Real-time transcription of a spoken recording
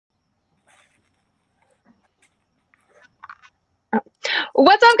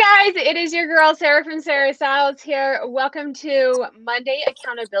What's up, guys? It is your girl, Sarah from Sarah Styles here. Welcome to Monday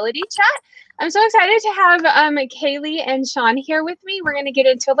Accountability Chat. I'm so excited to have Cayley and Sean here with me. We're going to get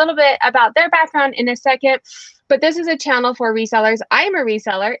into a little bit about their background in a second, but this is a channel for resellers. I'm a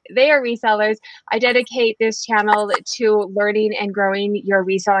reseller. They are resellers. I dedicate this channel to learning and growing your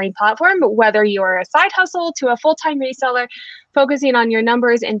reselling platform, whether you're a side hustle to a full-time reseller, focusing on your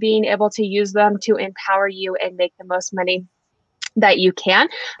numbers and being able to use them to empower you and make the most money that you can.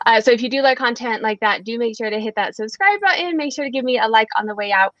 So if you do like content like that, do make sure to hit that subscribe button. Make sure to give me a like on the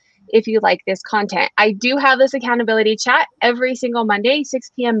way out if you like this content. I do have this accountability chat every single Monday,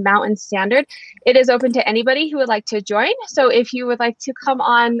 6 p.m. Mountain Standard. It is open to anybody who would like to join. So if you would like to come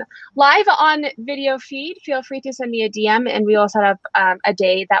on live on video feed, feel free to send me a DM and we will set up a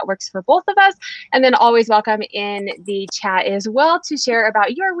day that works for both of us. And then always welcome in the chat as well to share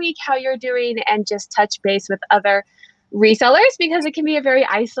about your week, how you're doing, and just touch base with other resellers, because it can be a very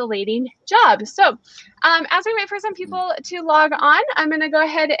isolating job. So as we wait for some people to log on, I'm going to go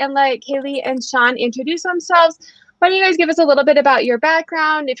ahead and let Cayley and Sean introduce themselves. Why don't you guys give us a little bit about your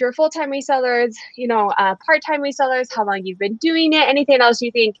background, if you're full-time resellers, part-time resellers, how long you've been doing it, anything else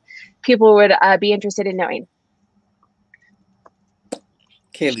you think people would be interested in knowing.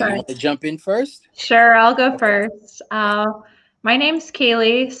 Cayley, you want to jump in first? Sure, I'll go first. My name's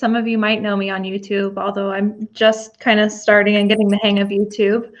Cayley. Some of you might know me on YouTube, although I'm just kind of starting and getting the hang of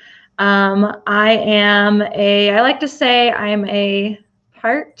YouTube. I like to say I'm a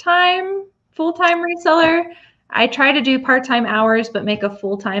part-time, full-time reseller. I try to do part-time hours, but make a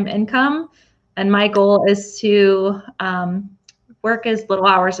full-time income. And my goal is to work as little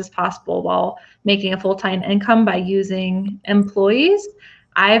hours as possible while making a full-time income by using employees.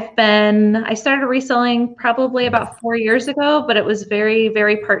 I started reselling probably about 4 years ago, but it was very,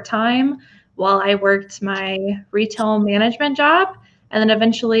 very part-time while I worked my retail management job. And then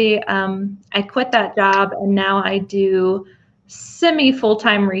eventually I quit that job and now I do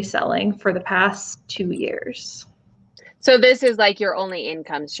semi-full-time reselling for the past 2 years. So this is like your only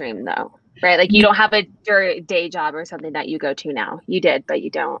income stream though, right? Like you don't have a day job or something that you go to now. You did, but you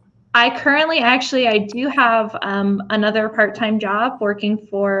don't. I do have another part-time job working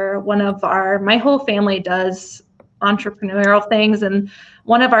for my whole family does entrepreneurial things, and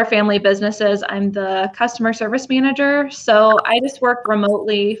one of our family businesses, I'm the customer service manager. So I just work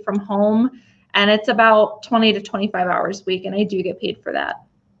remotely from home, and it's about 20 to 25 hours a week, and I do get paid for that.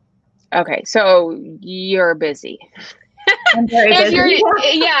 Okay, so you're busy. I'm very busy.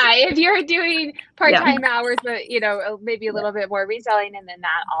 If you're doing part-time hours, but maybe a little bit more reselling, and then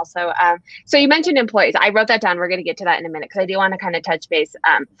that also. So you mentioned employees. I wrote that down. We're going to get to that in a minute because I do want to kind of touch base.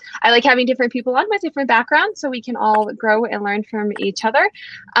 I like having different people on with different backgrounds so we can all grow and learn from each other.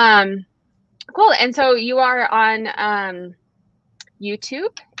 Cool. And so you are on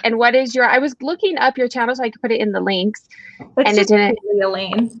YouTube. And what is I was looking up your channel so I could put it in the links. And it didn't.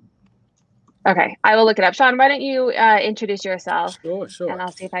 Elaine. Okay, I will look it up. Sean, why don't you introduce yourself? Sure. And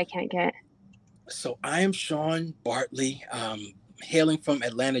I'll see if I can't get. So I am Sean Bartley, hailing from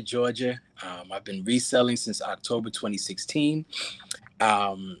Atlanta, Georgia. I've been reselling since October 2016.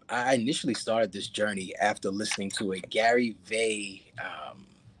 I initially started this journey after listening to a Gary Vay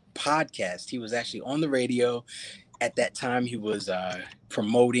podcast. He was actually on the radio. At that time, he was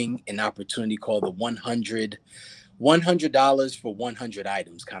promoting an opportunity called the $100 for 100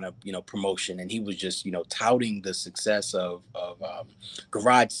 items kind of, promotion. And he was just, touting the success of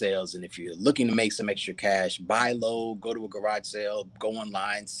garage sales. And if you're looking to make some extra cash, buy low, go to a garage sale, go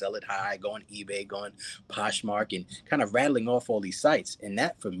online, sell it high, go on eBay, go on Poshmark, and kind of rattling off all these sites. And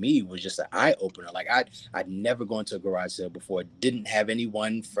that for me was just an eye opener. Like I'd never gone to a garage sale before, didn't have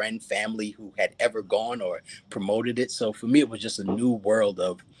anyone, friend, family who had ever gone or promoted it. So for me, it was just a new world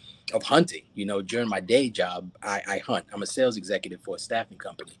of hunting. During my day job, I hunt. I'm a sales executive for a staffing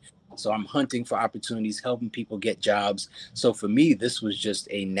company. So I'm hunting for opportunities, helping people get jobs. So for me, this was just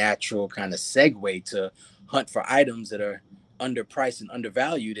a natural kind of segue to hunt for items that are underpriced and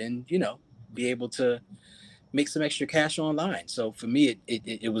undervalued and, be able to make some extra cash online. So for me,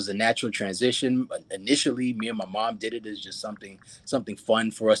 it was a natural transition. Initially, me and my mom did it as just something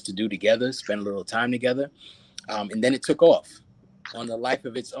fun for us to do together, spend a little time together. And then it took off on the life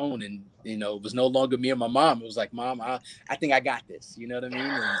of its own, and it was no longer me and my mom. It was like, Mom, I think I got this. You know what I mean?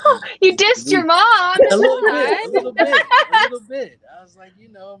 And you dissed your mom a little bit. I was like,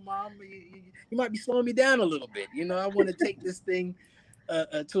 Mom, you might be slowing me down a little bit. I want to take this thing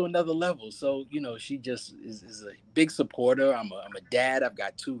to another level. So she just is a big supporter. I'm a dad. I've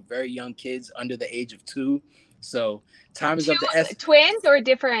got 2 very young kids under the age of 2. So time is of the essence. Twins or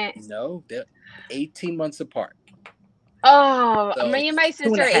different? No, they're 18 months apart. Oh, So me and my two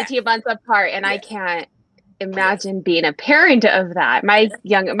and sister a are half. 18 months apart, and I Yeah. can't Yes. imagine being a parent of that.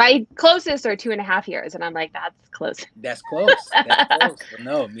 My closest are 2.5 years, and I'm like, that's close. That's close. That's close. But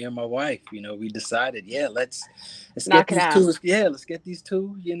no, me and my wife, we decided, yeah, let's get Knock it these out. two. Yeah, let's get these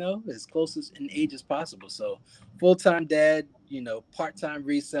two, as close as in age as possible. So full-time dad, part-time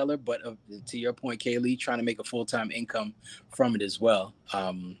reseller, but to your point, Cayley, trying to make a full-time income from it as well.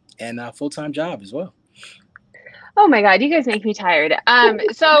 And a full-time job as well. Oh my God, you guys make me tired.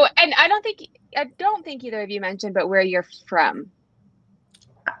 So, and I don't think either of you mentioned, but where you're from.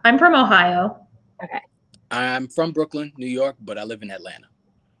 I'm from Ohio. Okay. I'm from Brooklyn, New York, but I live in Atlanta.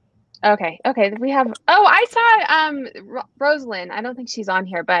 Okay. I saw Rosalind. I don't think she's on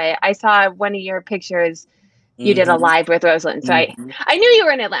here, but I saw one of your pictures. You did a Mm-hmm. live with Rosalind. So Mm-hmm. I knew you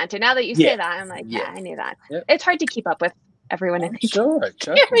were in Atlanta. Now that you Yeah. say that, I'm like, yeah, Yeah. I knew that. Yep. It's hard to keep up with everyone in I'm the sure.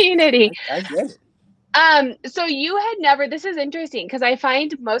 Trust me. community. I get it. So you had never, this is interesting because I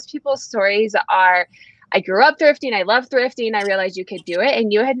find most people's stories are, I grew up thrifting, I love thrifting, I realized you could do it,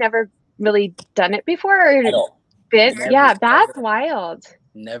 and you had never really done it before or At all. yeah, that's wild.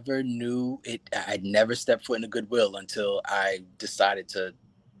 Never knew it. I'd never stepped foot in a Goodwill until I decided to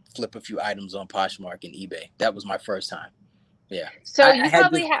flip a few items on Poshmark and eBay. That was my first time. Yeah. So I you had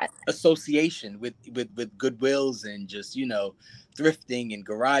probably this had, association with Goodwills and just, thrifting and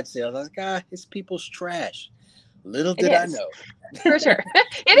garage sales. I was like, it's people's trash. Little did I know. For sure.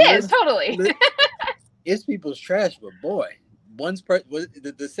 It is, totally. It's people's trash, but boy,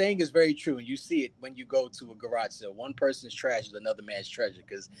 the saying is very true, and you see it when you go to a garage sale. One person's trash is another man's treasure,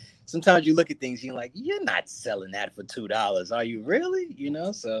 because sometimes you look at things and you're like, you're not selling that for $2, are you really?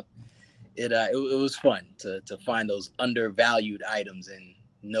 So it was fun to find those undervalued items and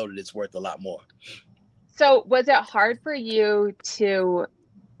know that it's worth a lot more. So was it hard for you to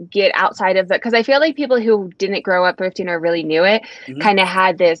get outside of because I feel like people who didn't grow up thrifting or really knew it kind of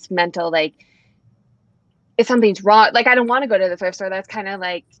had this mental like, if something's wrong, like I don't want to go to the thrift store, that's kind of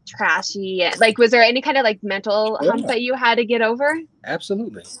like trashy. Like, was there any kind of like mental hump that you had to get over?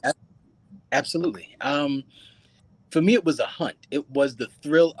 Absolutely. For me, it was a hunt. It was the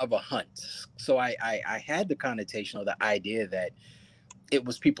thrill of a hunt. So I had the connotation or the idea that it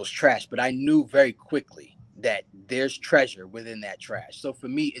was people's trash, but I knew very quickly that there's treasure within that trash. So for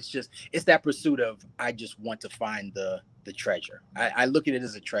me, it's that pursuit of, I just want to find the treasure. I look at it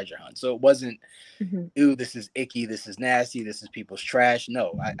as a treasure hunt. So it wasn't, ooh, this is icky, this is nasty, this is people's trash.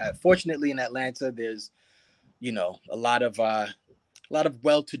 No, I fortunately in Atlanta, there's, a lot of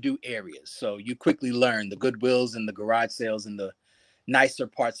well-to-do areas. So you quickly learn the Goodwills and the garage sales and the nicer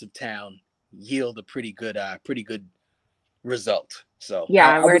parts of town yield a pretty good result. So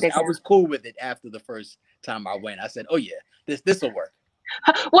yeah, I was cool with it after the first time I went. I said, oh yeah, this will work.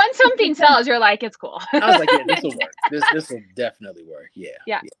 Once something sells, you're like, it's cool. I was like, yeah, this will work. This will definitely work.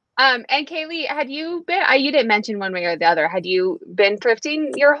 Yeah. And Cayley, had you been, you didn't mention one way or the other, had you been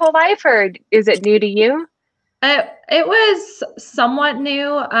thrifting your whole life, or is it new to you? It was somewhat new.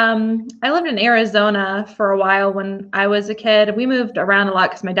 I lived in Arizona for a while when I was a kid. We moved around a lot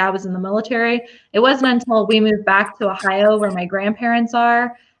because my dad was in the military. It wasn't until we moved back to Ohio, where my grandparents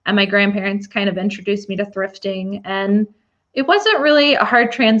are, and my grandparents kind of introduced me to thrifting. And it wasn't really a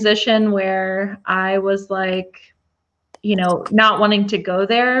hard transition where I was like, not wanting to go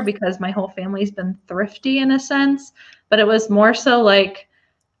there because my whole family's been thrifty in a sense. But it was more so like,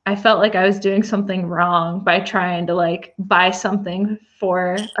 I felt like I was doing something wrong by trying to like buy something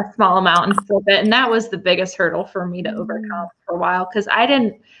for a small amount and flip it. And that was the biggest hurdle for me to overcome for a while. Because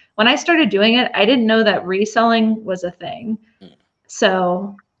when I started doing it, I didn't know that reselling was a thing.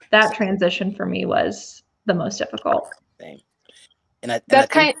 So that transition for me was the most difficult. Same. And I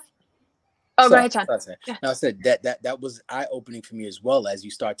that's think, go ahead, Sean. No, I said that was eye-opening for me as well, as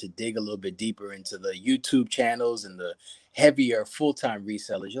you start to dig a little bit deeper into the YouTube channels and the heavier full-time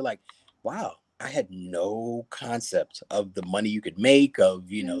resellers. You're like, wow, I had no concept of the money you could make, of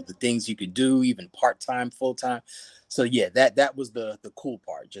the things you could do, even part-time, full-time. So yeah, that was the cool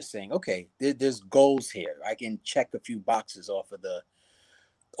part. Just saying, okay, there's goals here. I can check a few boxes off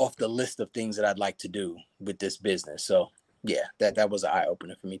the list of things that I'd like to do with this business. So yeah, that was an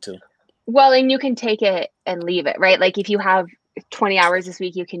eye-opener for me too. Well, and you can take it and leave it, right? Like if you have 20 hours this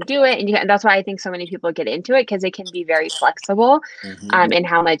week, you can do it. And that's why I think so many people get into it, because it can be very flexible in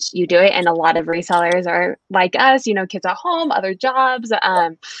how much you do it. And a lot of resellers are like us, kids at home, other jobs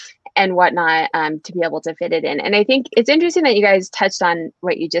and whatnot, to be able to fit it in. And I think it's interesting that you guys touched on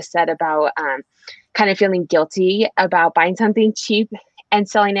what you just said about kind of feeling guilty about buying something cheap and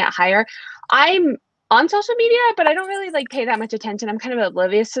selling it higher. I'm on social media, but I don't really like pay that much attention. I'm kind of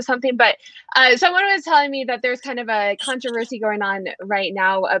oblivious to something. But someone was telling me that there's kind of a controversy going on right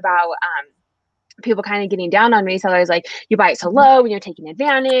now about people kind of getting down on resellers, like you buy it so low and you're taking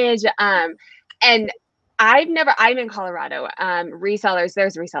advantage. And I'm in Colorado. Resellers,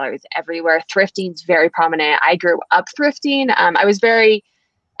 there's resellers everywhere. Thrifting's very prominent. I grew up thrifting. I was very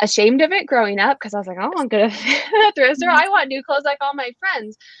ashamed of it growing up because I was like, oh, I'm gonna thrift store. I want new clothes like all my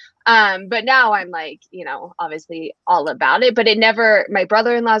friends. But now I'm like, you know, obviously all about it. But it never, my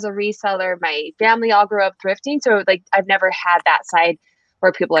brother-in-law's a reseller. My family all grew up thrifting. So like I've never had that side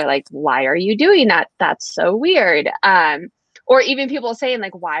where people are like, why are you doing that? That's so weird. Or even people saying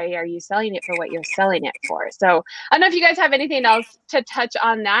like, why are you selling it for what you're selling it for? So I don't know if you guys have anything else to touch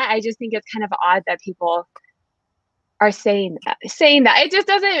on that. I just think it's kind of odd that people are saying that. It just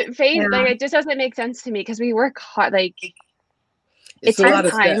doesn't phase, like it just doesn't make sense to me because we work hard, like it's a lot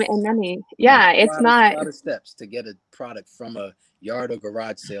of time steps. and money. Yeah, it's not a lot of steps to get a product from a yard or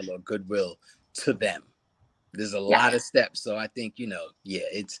garage sale or Goodwill to them. There's a lot of steps. So I think, you know,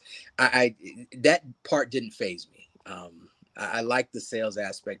 it's I that part didn't phase me. I like the sales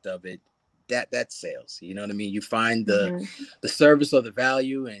aspect of it. That's sales. You know what I mean? You find the service or the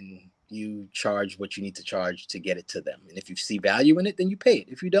value and you charge what you need to charge to get it to them. And if you see value in it, then you pay it.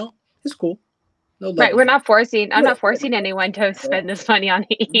 If you don't, it's cool. No, right. We're not forcing. I'm not forcing anyone to spend this money on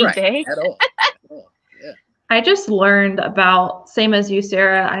eBay. Right, at all. Yeah. I just learned about, same as you,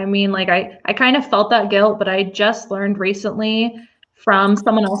 Sarah. I mean, like I kind of felt that guilt, but I just learned recently from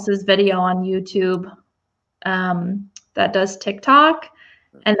someone else's video on YouTube that does TikTok.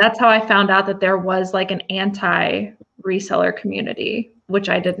 And that's how I found out that there was like an anti-reseller community, which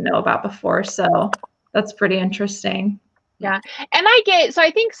I didn't know about before. So that's pretty interesting. Yeah. And so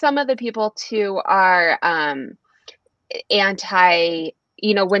I think some of the people too are anti,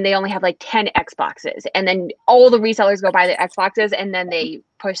 you know, when they only have like 10 Xboxes and then all the resellers go buy the Xboxes and then they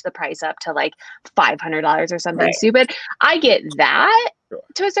push the price up to like $500 or something stupid. I get that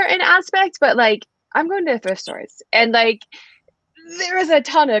to a certain aspect, but like I'm going to thrift stores and like there is a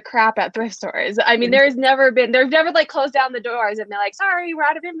ton of crap at thrift stores. I mean, they've never like closed down the doors and they're like, sorry, we're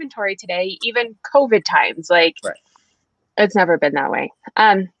out of inventory today. Even COVID times, like it's never been that way.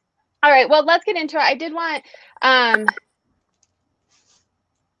 All right, well, let's get into it. I did want,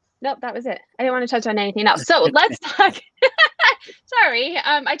 nope, that was it. I didn't want to touch on anything else. So let's talk, sorry.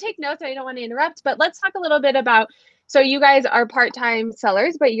 I take notes. I don't want to interrupt, but let's talk a little bit about, so you guys are part-time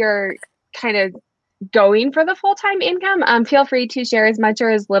sellers, but you're kind of going for the full-time income. Feel free to share as much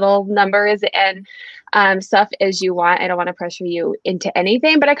or as little numbers and stuff as you want. I don't want to pressure you into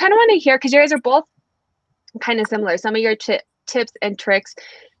anything, but I kind of want to hear, because you guys are both kind of similar, some of your tips and tricks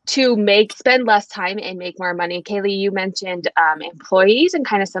to spend less time and make more money. Cayley, you mentioned employees and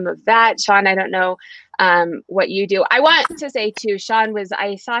kind of some of that. Sean, I don't know what you do. I want to say too, Sean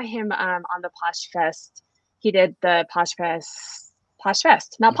I saw him on the Posh Fest. He did the Posh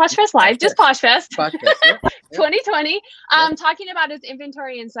Fest, not Posh Fest Live, just Posh Fest 2020, talking about his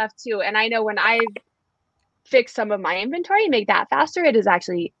inventory and stuff too. And I know when I fix some of my inventory and make that faster, it has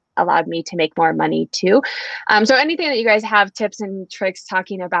actually allowed me to make more money too. So anything that you guys have tips and tricks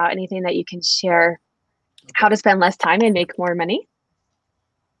talking about, anything that you can share, how to spend less time and make more money?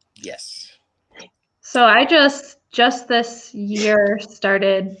 Yes. So I just this year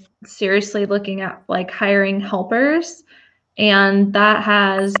started seriously looking at like hiring helpers. And that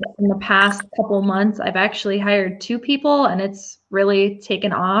has, in the past couple months, I've actually hired 2 people and it's really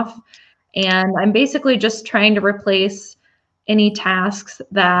taken off. And I'm basically just trying to replace any tasks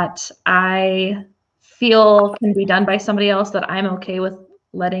that I feel can be done by somebody else that I'm okay with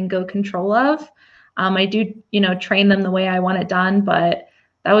letting go control of. I do, train them the way I want it done, but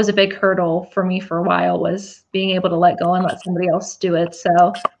that was a big hurdle for me for a while, was being able to let go and let somebody else do it.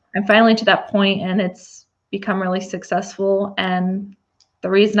 So I'm finally to that point and it's become really successful. And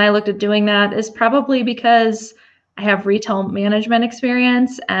the reason I looked at doing that is probably because I have retail management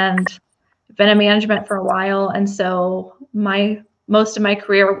experience and I've been in management for a while. And so most of my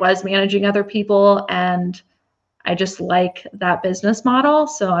career was managing other people, and I just like that business model.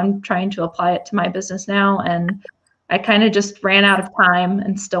 So I'm trying to apply it to my business now. And I kind of just ran out of time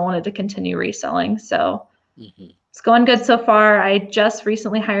and still wanted to continue reselling. So it's going good so far. I just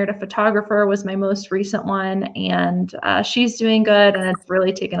recently hired a photographer, was my most recent one, and she's doing good, and it's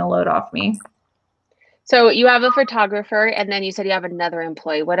really taken a load off me. So you have a photographer, and then you said you have another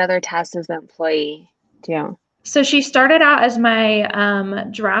employee. What other tasks does the employee do? So she started out as my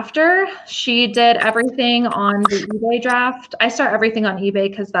drafter. She did everything on the eBay draft. I start everything on eBay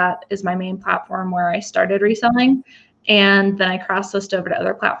because that is my main platform where I started reselling. And then I cross-list over to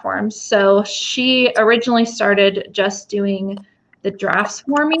other platforms. So she originally started just doing the drafts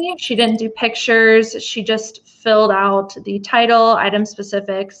for me. She didn't do pictures. She just filled out the title, item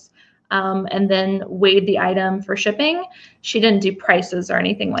specifics, and then weighed the item for shipping. She didn't do prices or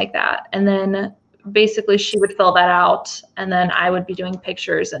anything like that. And then basically she would fill that out, and then I would be doing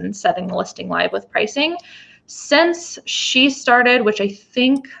pictures and setting the listing live with pricing. Since she started, which I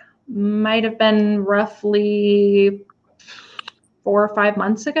think might have been roughly 4 or 5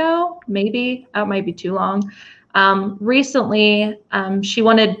 months ago, maybe, that might be too long. Recently, she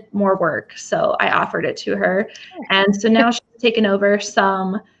wanted more work, so I offered it to her. And so now she's taken over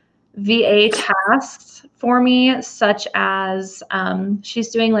some VA tasks for me, such as she's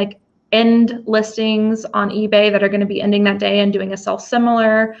doing like end listings on eBay that are going to be ending that day and doing a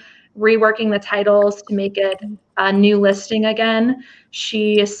similar, reworking the titles to make it a new listing again.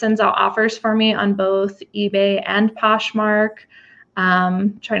 She sends out offers for me on both eBay and Poshmark.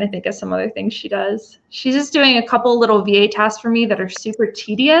 Trying to think of some other things she does. She's just doing a couple little VA tasks for me that are super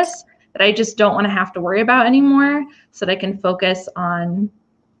tedious that I just don't want to have to worry about anymore, so that I can focus on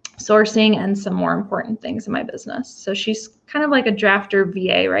sourcing and some more important things in my business. So she's kind of like a drafter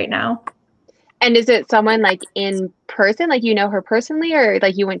VA right now. And is it someone like in person, like you know her personally, or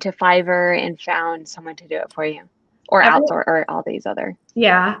like you went to Fiverr and found someone to do it for you, or outsource, or all these other?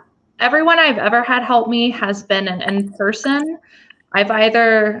 Yeah, everyone I've ever had help me has been an in-person. I've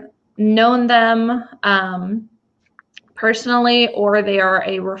either known them personally, or they are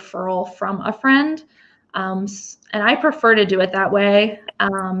a referral from a friend. And I prefer to do it that way.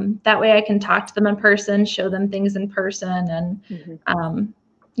 That way I can talk to them in person, show them things in person, and,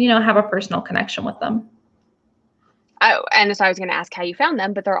 have a personal connection with them. Oh, and so I was going to ask how you found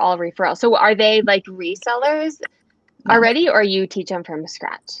them, but they're all referrals. So are they like resellers already, or you teach them from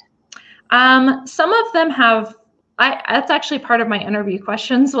scratch? Some of them have, that's actually part of my interview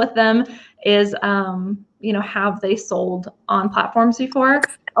questions with them is, have they sold on platforms before?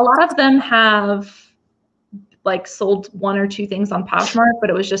 A lot of them have like sold 1 or 2 things on Poshmark, but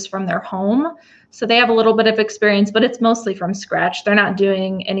it was just from their home. So they have a little bit of experience, but it's mostly from scratch. They're not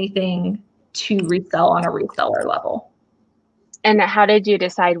doing anything to resell on a reseller level. And how did you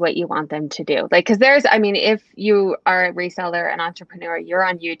decide what you want them to do? Like, because if you are a reseller, an entrepreneur, you're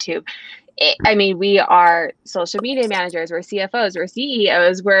on YouTube. We are social media managers, we're CFOs, we're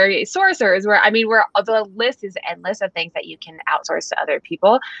CEOs, we're sourcers, the list is endless of things that you can outsource to other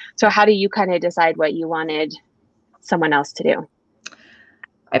people. So how do you kind of decide what you wanted someone else to do?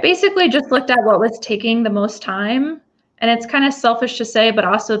 I basically just looked at what was taking the most time. And it's kind of selfish to say, but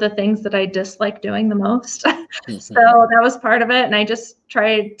also the things that I dislike doing the most. So that was part of it. And I just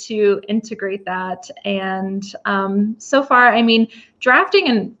tried to integrate that. And so far, drafting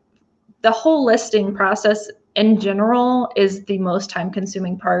and the whole listing process in general is the most time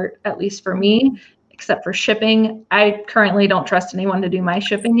consuming part, at least for me, except for shipping. I currently don't trust anyone to do my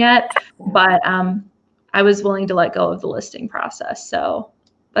shipping yet, but I was willing to let go of the listing process. So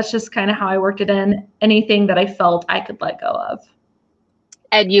that's just kind of how I worked it in. Anything that I felt I could let go of.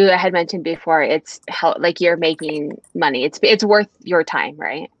 And you had mentioned before, it's like you're making money. It's worth your time,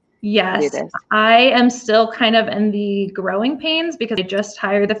 right? Yes, I am still kind of in the growing pains because I just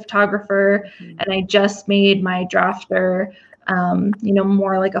hired the photographer and I just made my drafter,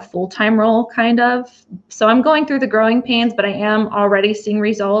 more like a full-time role kind of. So I'm going through the growing pains, but I am already seeing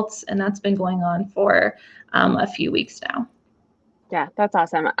results, and that's been going on for a few weeks now. Yeah, that's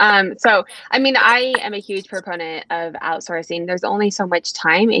awesome. So, I am a huge proponent of outsourcing. There's only so much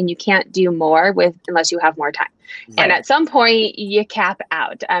time, and you can't do more unless you have more time. Right. And at some point, you cap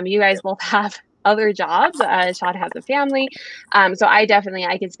out. You guys both have other jobs. Sean has a family. So I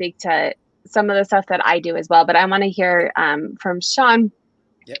can speak to some of the stuff that I do as well. But I want to hear from Sean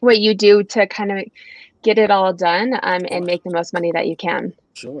what you do to kind of get it all done and make the most money that you can.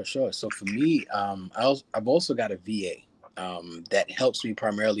 Sure. So for me, I've also got a VA. That helps me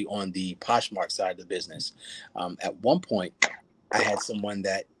primarily on the Poshmark side of the business. At one point, I had someone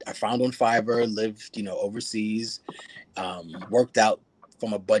that I found on Fiverr, lived, overseas, worked out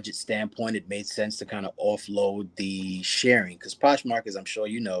from a budget standpoint. It made sense to kind of offload the sharing because Poshmark, as I'm sure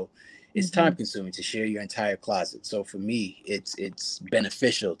you know, it's time consuming to share your entire closet. So for me, it's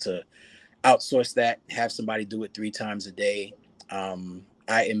beneficial to outsource that, have somebody do it 3 times a day.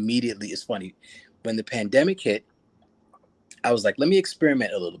 It's funny, when the pandemic hit, I was like, let me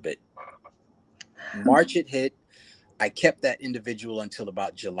experiment a little bit. March it hit. I kept that individual until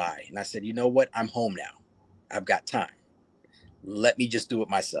about July. And I said, you know what? I'm home now. I've got time. Let me just do it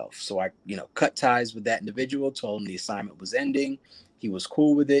myself. So I, cut ties with that individual, told him the assignment was ending. He was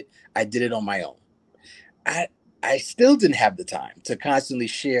cool with it. I did it on my own. I still didn't have the time to constantly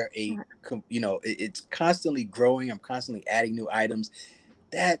share it's constantly growing. I'm constantly adding new items.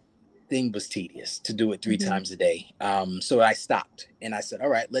 That thing was tedious to do it 3 times a day. So I stopped and I said, all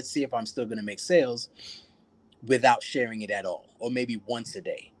right, let's see if I'm still going to make sales without sharing it at all, or maybe once a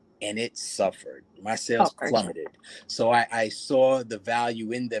day. And it suffered. My sales plummeted. So I saw the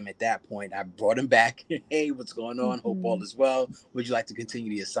value in them at that point. I brought him back. Hey, what's going on? Hope all is well. Would you like to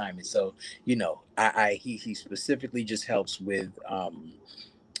continue the assignment? So, he specifically just helps with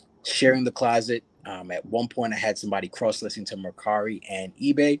sharing the closet. At one point, I had somebody cross-listing to Mercari and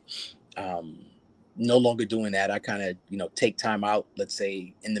eBay. No longer doing that. I kind of, take time out, let's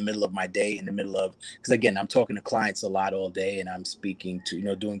say in the middle of my day, because again, I'm talking to clients a lot all day and I'm speaking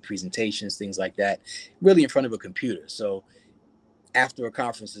to, doing presentations, things like that, really in front of a computer. So after a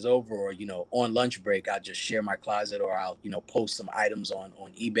conference is over or, on lunch break, I'll just share my closet or I'll, post some items on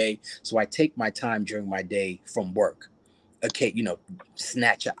eBay. So I take my time during my day from work. Okay,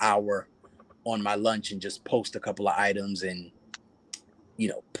 snatch an hour on my lunch and just post a couple of items and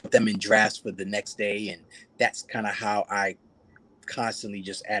put them in drafts for the next day. And that's kind of how I constantly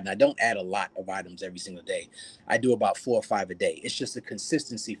just add. And I don't add a lot of items every single day. I do about 4 or 5 a day. It's just the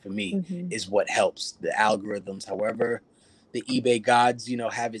consistency for me is what helps the algorithms. However, the eBay gods,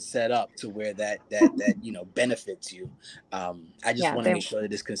 have it set up to where that benefits you. I just want to make sure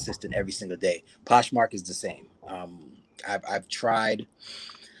that it's consistent every single day. Poshmark is the same. I've tried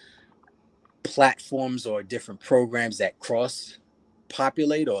platforms or different programs that cross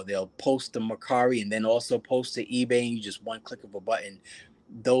populate, or they'll post to Mercari and then also post to eBay and you just one click of a button.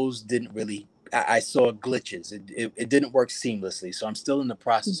 Those didn't really, I saw glitches. It didn't work seamlessly. So I'm still in the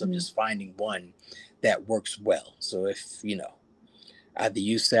process of just finding one that works well. So if, either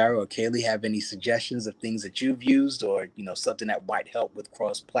you, Sarah, or Cayley have any suggestions of things that you've used or, something that might help with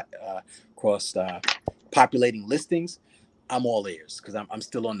cross populating listings, I'm all ears because I'm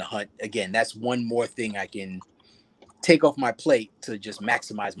still on the hunt. Again, that's one more thing I can take off my plate to just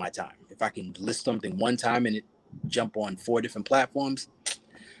maximize my time. If I can list something one time and it jump on 4 different platforms,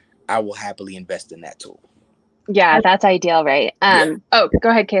 I will happily invest in that tool. Yeah, that's ideal, right? Oh, go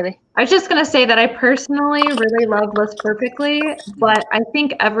ahead, Cayley. I was just going to say that I personally really love List Perfectly, but I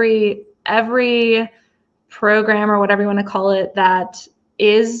think every program or whatever you want to call it that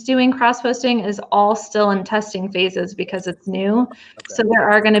is doing cross-posting is all still in testing phases because it's new. Okay. So there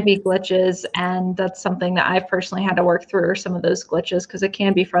are going to be glitches, and that's something that I've personally had to work through, some of those glitches, because it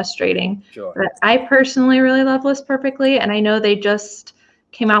can be frustrating. Sure. But I personally really love List Perfectly, and I know they just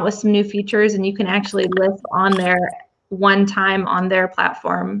came out with some new features, and you can actually list on there one time on their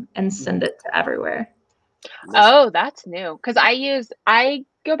platform and send it to everywhere. Oh, that's new. Because I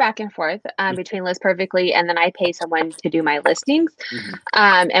go back and forth between List Perfectly and then I pay someone to do my listings.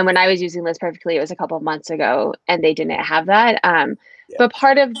 And when I was using List Perfectly, it was a couple of months ago and they didn't have that. But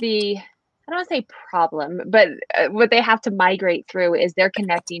part of the, I don't want to say problem, but what they have to migrate through is they're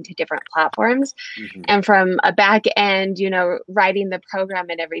connecting to different platforms. And from a back end, writing the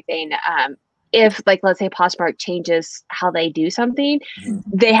program and everything, if let's say Poshmark changes how they do something,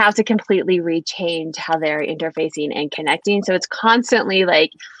 they have to completely rechange how they're interfacing and connecting. So it's constantly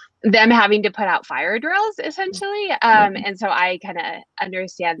them having to put out fire drills essentially. And so I kind of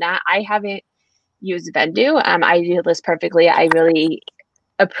understand that. I haven't used Vendu. I do List Perfectly. I really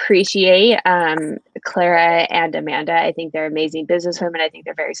appreciate Clara and Amanda. I think they're amazing businesswomen. I think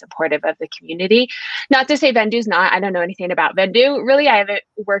they're very supportive of the community. Not to say Vendu's not. I don't know anything about Vendu. Really, I haven't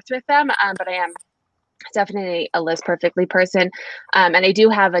worked with them, but I am definitely a List Perfectly person. And I do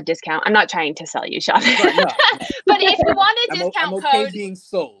have a discount. I'm not trying to sell you, Sean. Right, no. But if you want a discount I'm okay code, being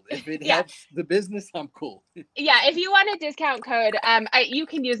sold. If it helps the business, I'm cool. Yeah, if you want a discount code, you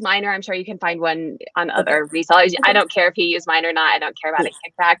can use mine, or I'm sure you can find one on other resellers. I don't care if you use mine or not. I don't care about a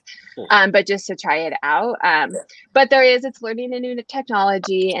kickback, but just to try it out. But it's learning a new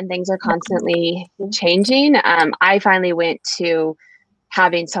technology and things are constantly changing. I finally went to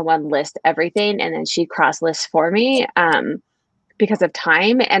having someone list everything and then she cross lists for me because of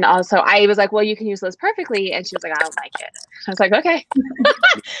time. And also I was like, well, you can use List Perfectly. And she was like, I don't like it. I was like, okay,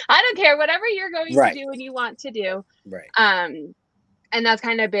 I don't care, whatever you're going to do and you want to do. Right. And that's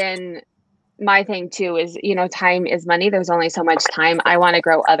kind of been my thing too, is, time is money. There's only so much time. I want to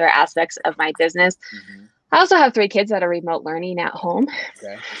grow other aspects of my business. I also have 3 kids that are remote learning at home.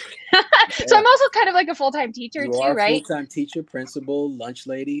 Okay. So I'm also kind of like a full-time teacher you too, are right? Full-time teacher, principal, lunch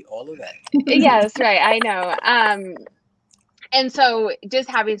lady, all of that. Yes, right. I know. And so just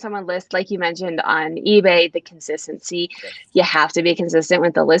having someone list, like you mentioned on eBay, the consistency, you have to be consistent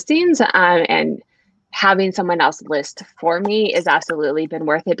with the listings. And having someone else list for me is absolutely been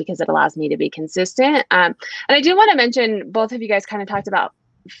worth it because it allows me to be consistent. And I do want to mention, both of you guys kind of talked about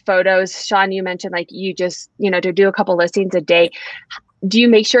photos. Sean, you mentioned like you just, to do a couple listings a day. Do you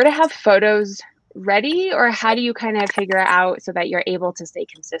make sure to have photos ready, or how do you kind of figure it out so that you're able to stay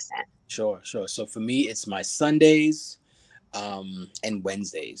consistent? Sure. So for me, it's my Sundays and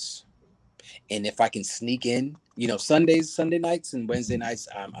Wednesdays. And if I can sneak in, Sunday nights and Wednesday nights,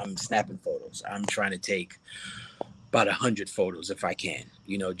 I'm snapping photos. I'm trying to take about 100 photos if I can,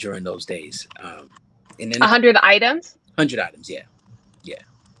 during those days. And then 100 items? 100 items, yeah.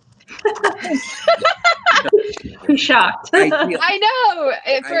 I'm shocked. I know.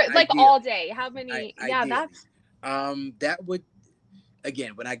 For like all day. How many? That's that would,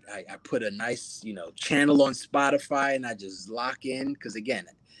 again, when I put a nice, channel on Spotify and I just lock in, because again,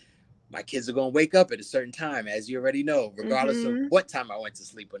 my kids are going to wake up at a certain time, as you already know, regardless of what time I went to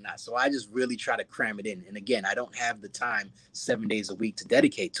sleep or not. So I just really try to cram it in. And again, I don't have the time 7 days a week to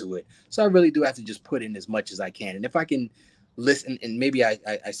dedicate to it. So I really do have to just put in as much as I can. And if I can listen, and maybe I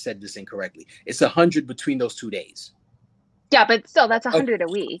said this incorrectly, it's 100 between those 2 days. Yeah, but still, that's 100 a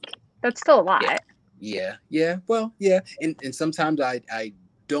week. That's still a lot. Yeah. Well, yeah. And sometimes I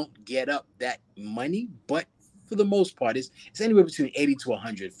don't get up that money, but for the most part, it's anywhere between 80 to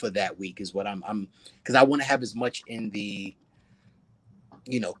 100 for that week is what I'm because I want to have as much in the,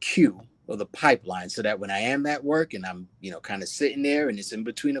 queue or the pipeline, so that when I am at work and I'm, kind of sitting there and it's in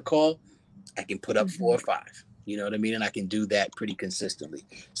between a call, I can put up 4 or 5, you know what I mean? And I can do that pretty consistently.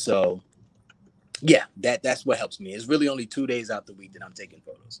 So yeah, that's what helps me. It's really only 2 days out the week that I'm taking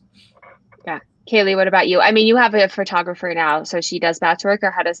photos. Yeah. Cayley, what about you? I mean, you have a photographer now, so she does batch work,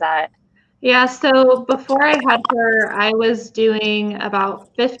 or how does that? Yeah, so before I had her, I was doing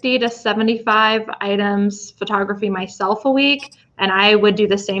about 50 to 75 items photography myself a week, and I would do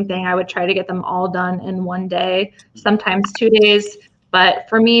the same thing. I would try to get them all done in one day, sometimes 2 days. But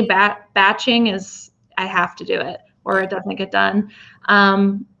for me, batching is, I have to do it or it doesn't get done.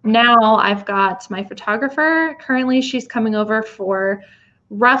 Now I've got my photographer. Currently, she's coming over for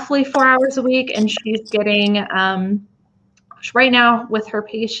roughly 4 hours a week, and she's getting right now with her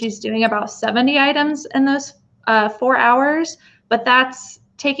pace, she's doing about 70 items in those 4 hours, but that's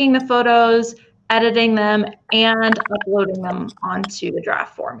taking the photos, editing them, and uploading them onto the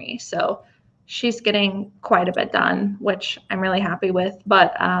draft for me. So she's getting quite a bit done, which I'm really happy with.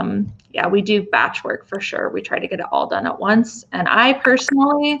 But yeah, we do batch work for sure. We try to get it all done at once. And I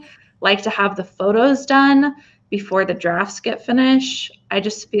personally like to have the photos done before the drafts get finished. I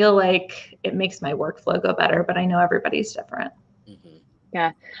just feel like it makes my workflow go better, but I know everybody's different.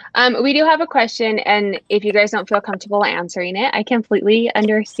 Yeah. We do have a question, and if you guys don't feel comfortable answering it, I completely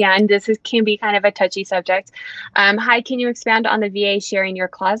understand. Can be kind of a touchy subject. Hi, can you expand on the VA sharing your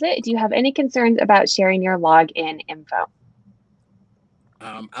closet? Do you have any concerns about sharing your login info?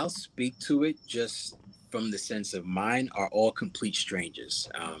 I'll speak to it just from the sense of mine are all complete strangers.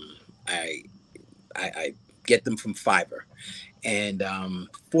 I get them from Fiverr, and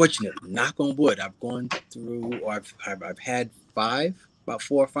fortunately, knock on wood, I've gone through, or I've had about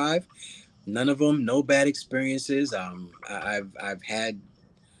 4 or 5. None of them, no bad experiences. I've had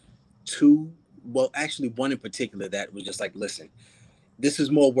 2, well, actually 1 in particular that was just like, listen, this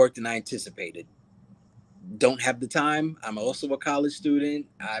is more work than I anticipated. Don't have the time. I'm also a college student.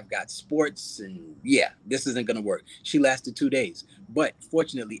 I've got sports, and yeah, this isn't going to work. She lasted 2 days, but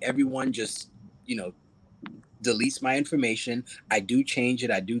fortunately, everyone just, deletes my information. I do change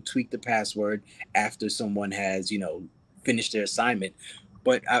it. I do tweak the password after someone has, finished their assignment.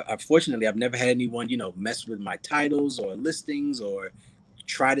 But fortunately, I've never had anyone, mess with my titles or listings or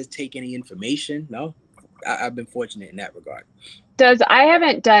try to take any information. No, I've been fortunate in that regard. I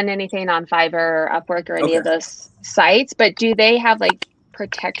haven't done anything on Fiverr or Upwork or any of those sites, but do they have like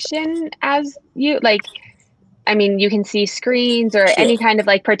protection as you like? I mean, you can see screens or any kind of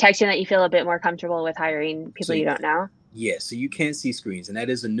like protection that you feel a bit more comfortable with hiring people you don't know. Yeah, so you can see screens, and that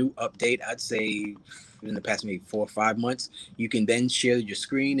is a new update. I'd say in the past maybe 4 or 5 months, you can then share your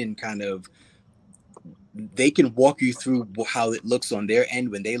screen and kind of they can walk you through how it looks on their end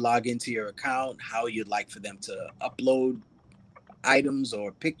when they log into your account, how you'd like for them to upload items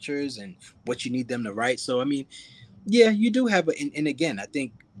or pictures and what you need them to write. So, I mean, yeah, you do have and again, I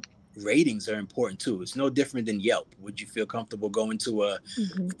think ratings are important too. It's no different than Yelp. Would you feel comfortable going to a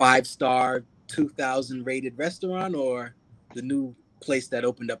 5-star 2,000 rated restaurant, or the new place that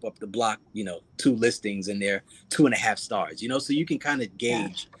opened up the block, 2 listings and they're 2.5 stars, so you can kind of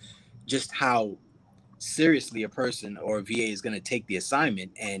gauge just how seriously a person or a VA is going to take the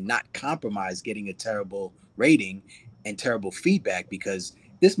assignment and not compromise getting a terrible rating and terrible feedback, because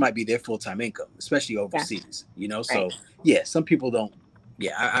this might be their full-time income, especially overseas, you know? So yeah, some people don't,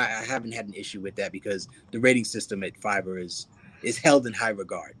 I haven't had an issue with that because the rating system at Fiverr is held in high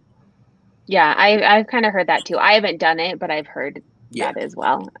regard. Yeah, I've kind of heard that too. I haven't done it, but I've heard that as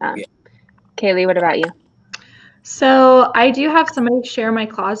well. Cayley, what about you? So I do have somebody share my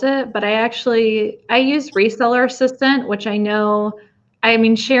closet, but I use Reseller Assistant, which I know, I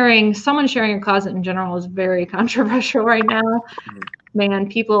mean, someone sharing a closet in general is very controversial right now. Man,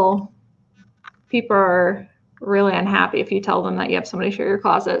 people are really unhappy if you tell them that you have somebody share your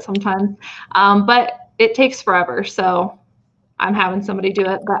closet sometimes. But it takes forever. So I'm having somebody do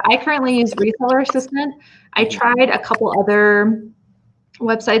it. But I currently use Reseller Assistant. I tried a couple other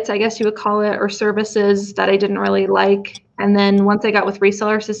websites, I guess you would call it, or services that I didn't really like. And then once I got with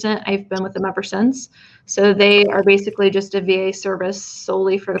Reseller Assistant, I've been with them ever since. So they are basically just a VA service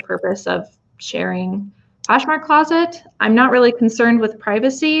solely for the purpose of sharing Poshmark closet. I'm not really concerned with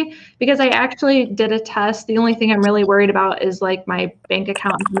privacy because I actually did a test. The only thing I'm really worried about is like my bank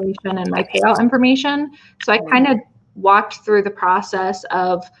account information and my payout information. So I kind of walked through the process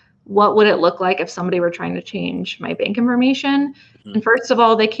of what would it look like if somebody were trying to change my bank information. And first of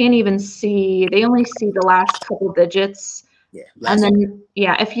all, they only see the last couple digits. And then,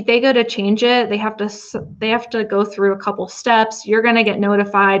 if they go to change it, they have to go through a couple steps. You're going to get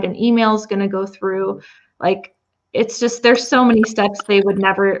notified, an email's going to go through. Like, it's just, there's so many steps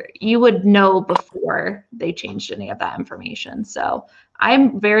you would know before they changed any of that information. So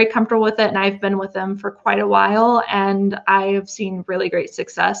I'm very comfortable with it, and I've been with them for quite a while, and I have seen really great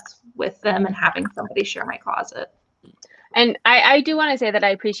success with them and having somebody share my closet. And I do want to say that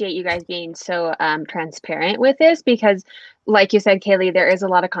I appreciate you guys being so transparent with this because, like you said, Cayley, there is a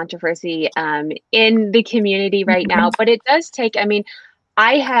lot of controversy in the community right now, but it does take, I mean,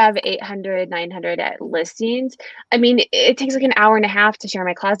 I have 800, 900 listings. I mean, it takes like an hour and a half to share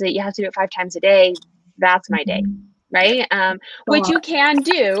my closet. You have to do it 5 times a day. That's my day, right? Which you can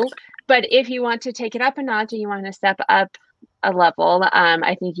do, but if you want to take it up a notch and you want to step up a level,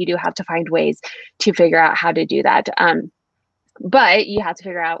 I think you do have to find ways to figure out how to do that. But you have to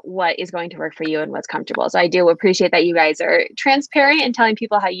figure out what is going to work for you and what's comfortable. So I do appreciate that you guys are transparent and telling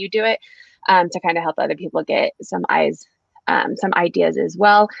people how you do it to kind of help other people get some ideas as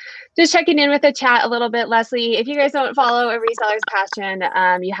well. Just checking in with the chat a little bit, Leslie. If you guys don't follow A Reseller's Passion,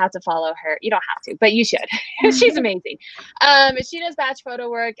 you have to follow her. You don't have to, but you should. She's amazing. She does batch photo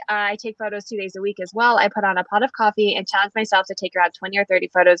work. I take photos 2 days a week as well. I put on a pot of coffee and challenge myself to take around 20 or 30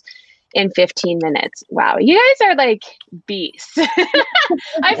 photos in 15 minutes. Wow, you guys are like beasts. I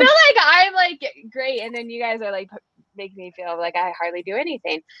feel like I'm like great, and then you guys are like make me feel like I hardly do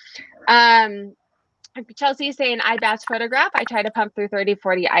anything. Chelsea's saying I batch photograph. I try to pump through 30,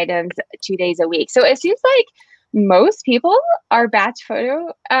 40 items 2 days a week. So it seems like most people are batch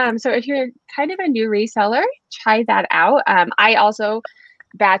photo. So if you're kind of a new reseller, try that out. I also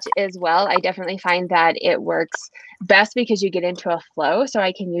batch as well. I definitely find that it works best because you get into a flow. So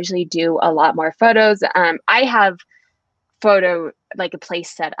I can usually do a lot more photos. I have photo like a place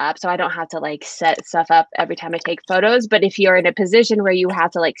set up, so I don't have to like set stuff up every time I take photos. But if you're in a position where you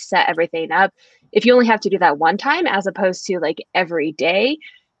have to like set everything up, if you only have to do that one time as opposed to like every day,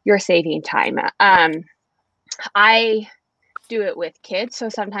 you're saving time. I do it with kids, so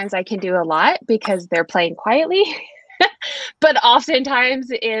sometimes I can do a lot because they're playing quietly. But oftentimes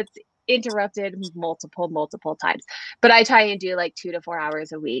it's interrupted multiple times. But I try and do like 2 to 4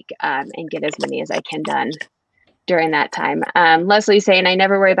 hours a week and get as many as I can done during that time. Leslie's saying, I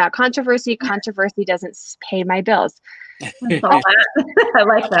never worry about controversy. Controversy doesn't pay my bills. I like that. I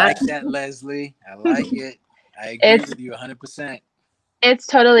like that, Leslie. I like it. I agree with you 100%. It's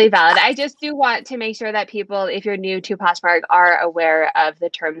totally valid. I just do want to make sure that people, if you're new to Poshmark, are aware of the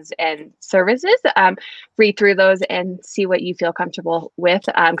terms and services. Read through those and see what you feel comfortable with.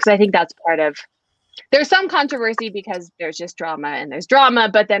 Because I think that's part of, there's some controversy because there's just drama and there's drama,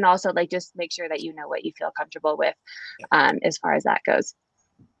 but then also like just make sure that you know what you feel comfortable with as far as that goes.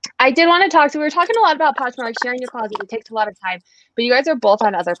 I did want to talk, so we were talking a lot about Poshmark, sharing your closet. It takes a lot of time, but you guys are both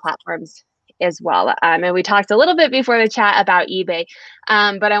on other platforms as well. And we talked a little bit before the chat about eBay,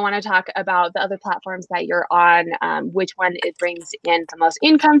 but I want to talk about the other platforms that you're on, which one it brings in the most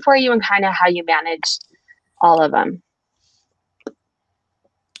income for you and kind of how you manage all of them.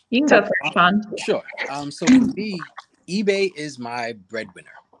 You can go first, Sean. Sure. So for me, eBay is my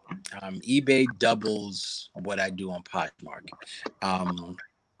breadwinner. eBay doubles what I do on Poshmark.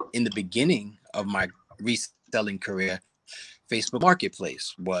 In the beginning of my reselling career, Facebook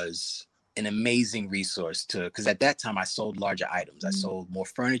Marketplace was an amazing resource because at that time I sold larger items. I sold more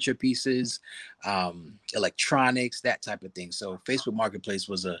furniture pieces, electronics, that type of thing. So Facebook Marketplace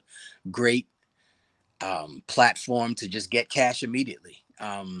was a great platform to just get cash immediately.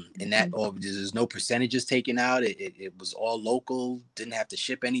 And that there's no percentages taken out. It was all local, didn't have to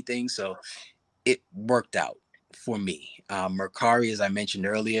ship anything. So it worked out for me. Mercari, as I mentioned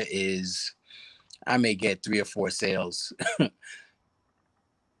earlier, I may get 3 or 4 sales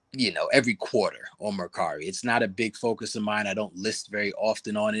every quarter on Mercari. It's not a big focus of mine. I don't list very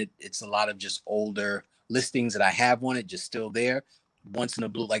often on it. It's a lot of just older listings that I have on it, just still there. Once in a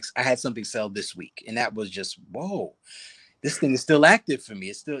blue, like I had something sell this week, and that was just, whoa, this thing is still active for me.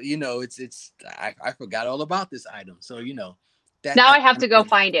 It's still, I forgot all about this item. So, Now that I have kind to of go thing.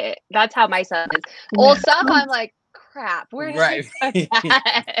 find it. That's how my son is. Old stuff, I'm like, crap, where did Right. I put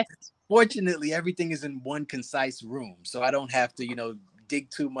that? Fortunately, everything is in one concise room, so I don't have to, dig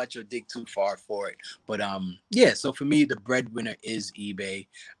too much or dig too far for it. But yeah, so for me, the breadwinner is eBay.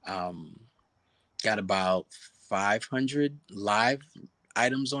 Got about 500 live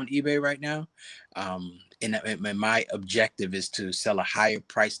items on eBay right now. And my objective is to sell a higher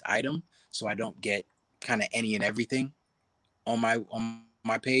priced item so I don't get kind of any and everything on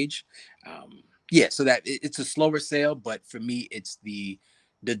my page. Yeah, so that it's a slower sale, but for me, it's the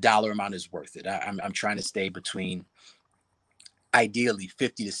dollar amount is worth it. I'm trying to stay between ideally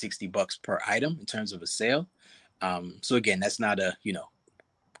 50 to 60 bucks per item in terms of a sale. So again, that's not a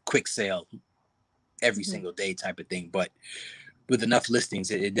quick sale every single day type of thing, but with enough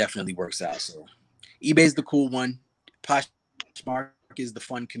listings, it definitely works out. So eBay is the cool one. Poshmark is the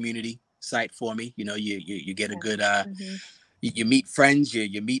fun community site for me. You get a good you meet friends,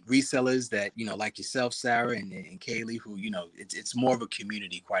 you meet resellers that like yourself, Sarah, and Cayley, who it's more of a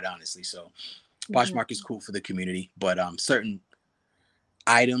community, quite honestly. So Poshmark is cool for the community, but certain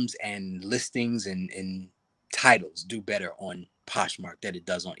items and listings and titles do better on Poshmark than it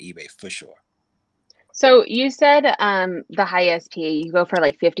does on eBay for sure. So you said the high SP, you go for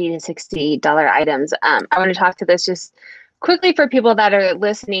like $50 to $60 items. I want to talk to this just quickly for people that are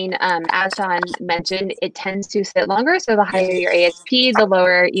listening. As Sean mentioned, it tends to sit longer. So the higher your ASP, the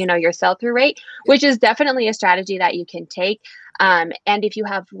lower, your sell-through rate, which is definitely a strategy that you can take. And if you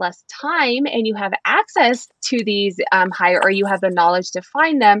have less time and you have access to these higher, or you have the knowledge to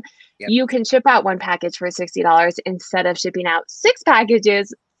find them, you can ship out one package for $60 instead of shipping out 6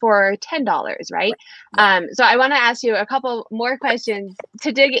 packages for $10, right? So I want to ask you a couple more questions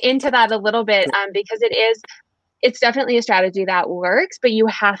to dig into that a little bit, because it's definitely a strategy that works, but you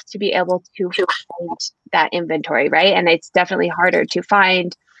have to be able to find that inventory, right? And it's definitely harder to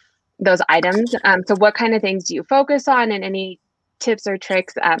find those items. So what kind of things do you focus on, and any tips or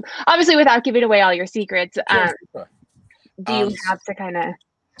tricks? Obviously, without giving away all your secrets, do you have to kind of...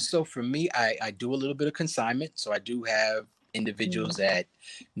 So for me, I do a little bit of consignment. So I do have individuals that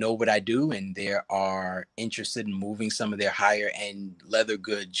know what I do, and they are interested in moving some of their higher end leather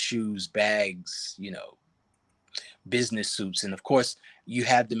goods, shoes, bags, business suits. And of course, you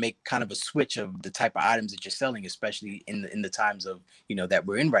have to make kind of a switch of the type of items that you're selling, especially in the times of that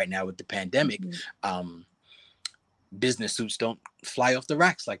we're in right now with the pandemic. Business suits don't fly off the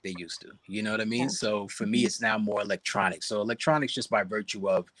racks like they used to. You know what I mean? So for me, it's now more electronics. So electronics, just by virtue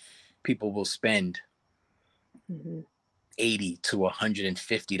of people will spend $80 to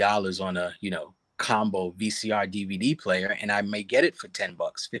 $150 on a combo VCR DVD player, and I may get it for $10,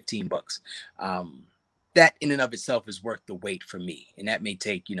 $15. That in and of itself is worth the wait for me, and that may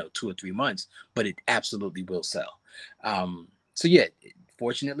take 2 or 3 months, but it absolutely will sell. So yeah,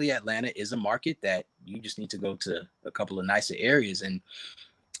 fortunately, Atlanta is a market that you just need to go to a couple of nicer areas, and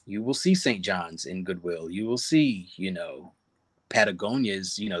you will see St. John's in Goodwill. You will see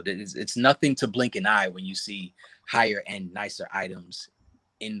Patagonia's. It's nothing to blink an eye when you see higher end, nicer items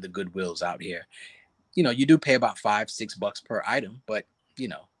in the Goodwills out here. You do pay about $5-6 per item, but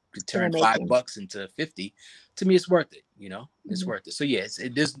to turn $5 into 50, to me, it's worth it. It's worth it. So yes,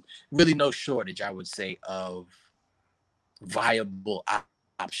 there's really no shortage, I would say, of viable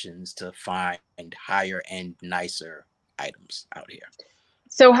options to find higher end, nicer items out here.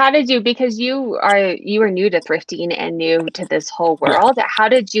 So how did you, because you were new to thrifting and new to this whole world, how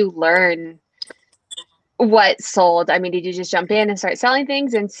did you learn what sold? I mean, did you just jump in and start selling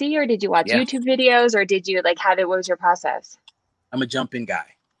things and see, or did you watch YouTube videos, or did you what was your process? I'm a jump-in guy.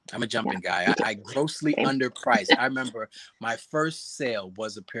 I grossly underpriced. I remember my first sale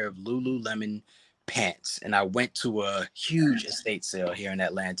was a pair of Lululemon pants, and I went to a huge estate sale here in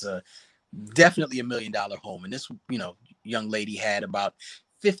Atlanta, definitely $1 million home. And this, young lady had about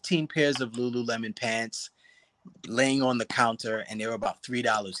 15 pairs of Lululemon pants laying on the counter, and they were about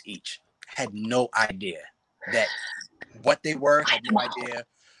 $3 each. had no idea that what they were, had no idea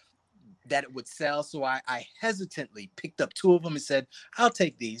that it would sell. So I hesitantly picked up 2 of them and said, I'll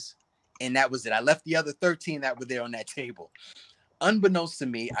take these. And that was it. I left the other 13 that were there on that table. Unbeknownst to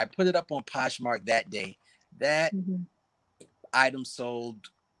me, I put it up on Poshmark that day. That item sold,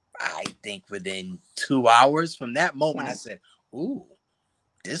 I think, within 2 hours. From that moment, I said, ooh,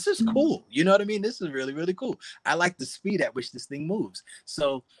 this is cool. You know what I mean? This is really, really cool. I like the speed at which this thing moves.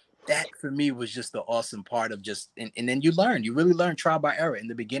 So that for me was just the awesome part of just, and then you really learn trial by error. In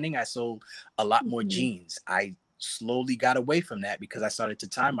the beginning, I sold a lot more jeans. I slowly got away from that because I started to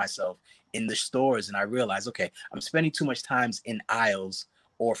time myself in the stores, and I realized, okay, I'm spending too much time in aisles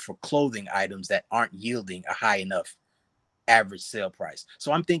or for clothing items that aren't yielding a high enough average sale price.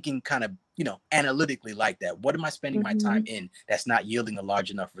 So I'm thinking kind of, analytically like that. What am I spending my time in that's not yielding a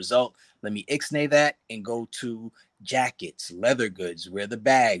large enough result? Let me ixnay that and go to jackets, leather goods, where the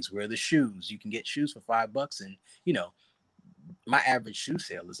bags, where the shoes. You can get shoes for $5, and my average shoe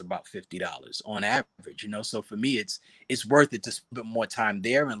sale is about $50 on average. So for me, it's worth it to spend more time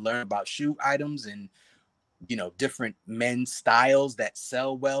there and learn about shoe items and different men's styles that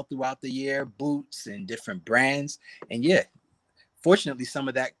sell well throughout the year, boots and different brands. And fortunately, some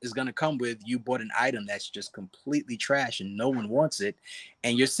of that is going to come with you bought an item that's just completely trash and no one wants it.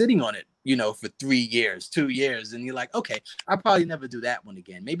 And you're sitting on it, for 3 years, 2 years. And you're like, okay, I'll probably never do that one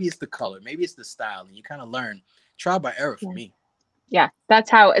again. Maybe it's the color, maybe it's the style. And you kind of learn trial by error for me. Yeah, that's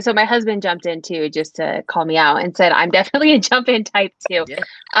how. So my husband jumped in too, just to call me out and said, I'm definitely a jump in type too.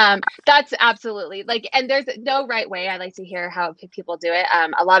 Yeah. That's absolutely and there's no right way. I like to hear how people do it.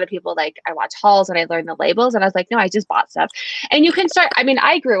 A lot of people, I watch hauls and I learn the labels, and I was like, no, I just bought stuff. And you can start,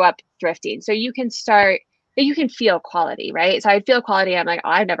 I grew up thrifting, so you can feel quality, right? So I feel quality. I'm like,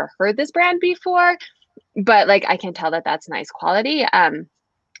 oh, I've never heard this brand before, but I can tell that that's nice quality. I'm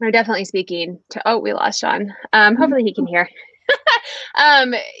definitely speaking to, oh, we lost Sean. Hopefully he can hear.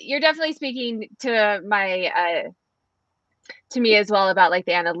 You're definitely speaking to to me as well about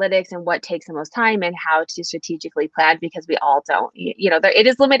the analytics and what takes the most time and how to strategically plan, because we all don't, it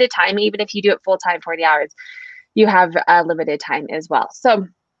is limited time. Even if you do it full time, 40 hours, you have a limited time as well. So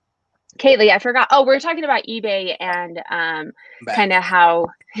Cayley, I forgot. Oh, we're talking about eBay and kind of how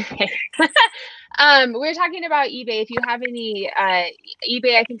we're talking about eBay. If you have any,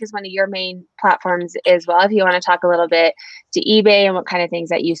 eBay, I think, is one of your main platforms as well. If you want to talk a little bit to eBay and what kind of things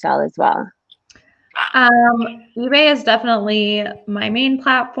that you sell as well. eBay is definitely my main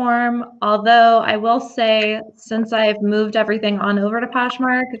platform. Although I will say, since I've moved everything on over to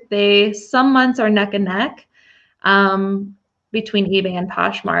Poshmark, some months are neck and neck between eBay and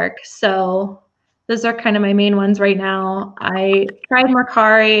Poshmark. So those are kind of my main ones right now. I tried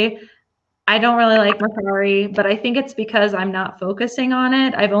Mercari. I don't really like Mercari, but I think it's because I'm not focusing on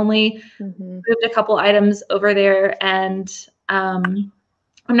it. I've only moved a couple items over there, and I'm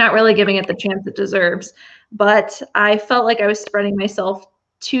not really giving it the chance it deserves. But I felt like I was spreading myself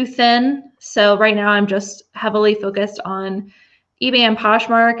too thin. So right now I'm just heavily focused on eBay and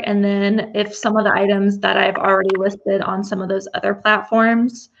Poshmark. And then if some of the items that I've already listed on some of those other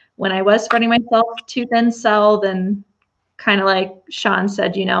platforms, when I was spreading myself too thin sell, then kind of like Sean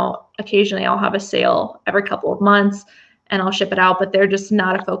said, occasionally I'll have a sale every couple of months and I'll ship it out, but they're just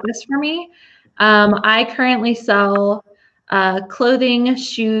not a focus for me. I currently sell clothing,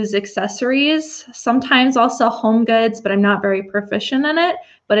 shoes, accessories. Sometimes I'll sell home goods, but I'm not very proficient in it.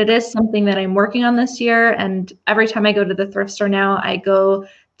 But it is something that I'm working on this year. And every time I go to the thrift store now, I go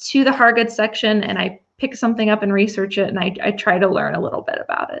to the hard goods section and I pick something up and research it. And I try to learn a little bit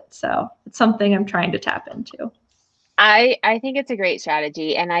about it. So it's something I'm trying to tap into. I think it's a great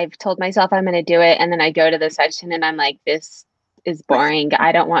strategy. And I've told myself I'm going to do it. And then I go to the section and I'm like, this is boring.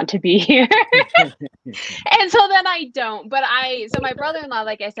 I don't want to be here. And so then I don't. But so my brother-in-law,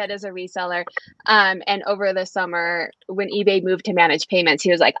 like I said, is a reseller. And over the summer, when eBay moved to managed payments,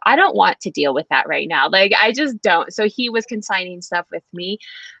 he was like, I don't want to deal with that right now. I just don't. So he was consigning stuff with me.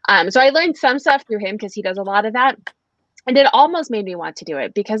 So I learned some stuff through him because he does a lot of that. And it almost made me want to do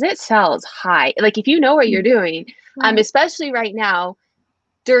it because it sells high. If you know what you're doing, especially right now,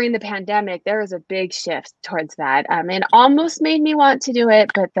 during the pandemic, there was a big shift towards that. And almost made me want to do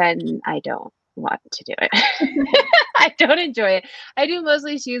it, but then I don't want to do it. I don't enjoy it. I do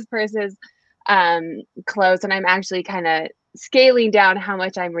mostly shoes, purses, clothes, and I'm actually kind of scaling down how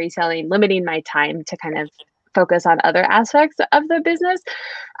much I'm reselling, limiting my time to kind of focus on other aspects of the business.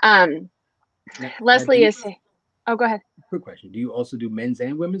 Leslie is saying, oh, go ahead. Quick question. Do you also do men's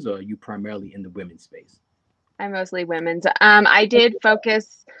and women's, or are you primarily in the women's space? I'm mostly women's. I did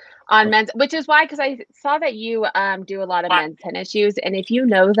focus on men's, which is why, because I saw that you do a lot of men's tennis shoes. And if you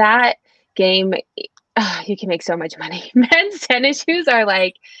know that, game, you can make so much money. Men's tennis shoes are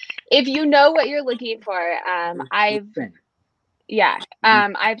like, if you know what you're looking for, I've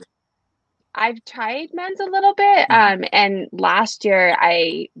tried men's a little bit. And last year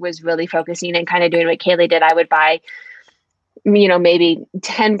I was really focusing and kind of doing what Cayley did. I would buy, maybe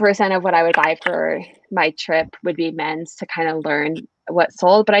 10% of what I would buy for my trip would be men's to kind of learn what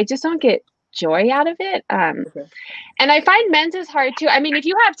sold, but I just don't get joy out of it. Okay. And I find men's is hard too. I mean, if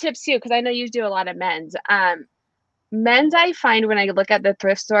you have tips too, because I know you do a lot of men's. Men's, I find when I look at the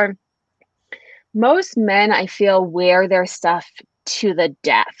thrift store, most men I feel wear their stuff to the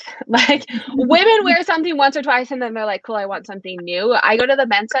death. Like women wear something once or twice and then they're like, cool, I want something new. I go to the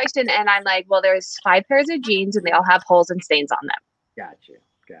men's section and I'm like, well, there's 5 pairs of jeans and they all have holes and stains on them. Gotcha.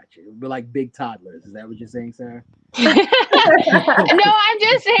 We're like big toddlers. Is that what you're saying, Sarah? No, I'm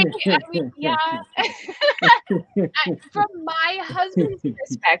just saying, I mean, yeah. From my husband's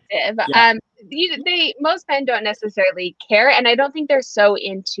perspective, most men don't necessarily care, and I don't think they're so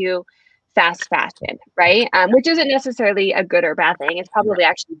into fast fashion, right? Which isn't necessarily a good or bad thing. It's probably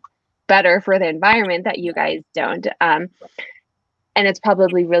actually better for the environment that you guys don't. And it's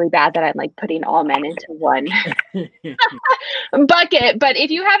probably really bad that I'm like putting all men into one bucket. But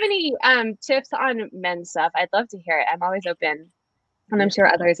if you have any tips on men's stuff, I'd love to hear it. I'm always open, and I'm sure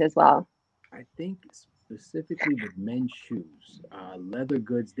others as well. I think specifically with men's shoes, leather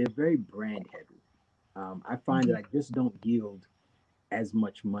goods, they're very brand heavy. I find that I just don't yield as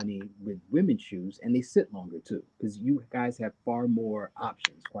much money with women's shoes, and they sit longer too, because you guys have far more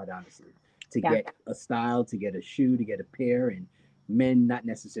options, quite honestly, to get a style, to get a shoe, to get a pair, and men not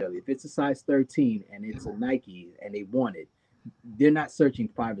necessarily. If it's a size 13 and it's a Nike and they want it, they're not searching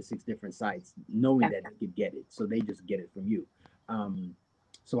 5 or 6 different sites knowing that they could get it, so they just get it from you.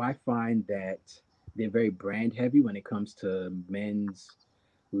 So I find that they're very brand heavy when it comes to men's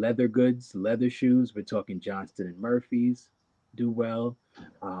leather goods, leather shoes. We're talking Johnston and Murphy's do well.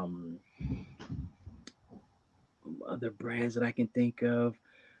 Other brands that I can think of,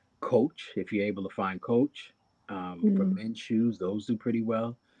 Coach, if you're able to find Coach. For men's shoes, those do pretty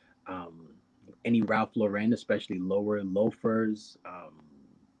well. Any Ralph Lauren, especially lower loafers,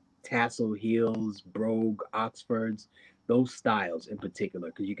 tassel heels, brogue, Oxfords, those styles in particular,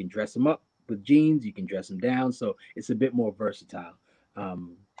 because you can dress them up with jeans, you can dress them down, so it's a bit more versatile.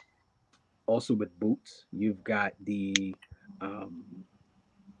 Also with boots, you've got the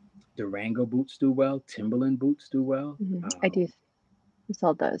Durango boots do well, Timberland boots do well. I do. I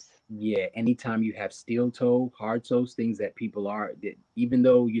sold those. Yeah, anytime you have steel toe, hard toes, things that people are, that even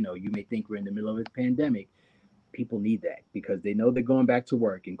though you may think we're in the middle of a pandemic, people need that because they know they're going back to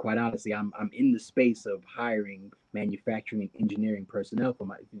work. And quite honestly, I'm in the space of hiring manufacturing and engineering personnel for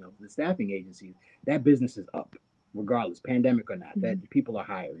my the staffing agencies. That business is up, regardless, pandemic or not. That people are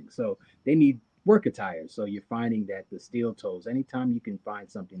hiring, so they need work attire. So you're finding that the steel toes, anytime you can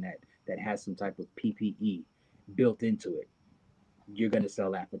find something that has some type of PPE built into it, you're going to sell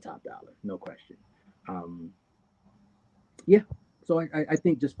that for top dollar, no question. So I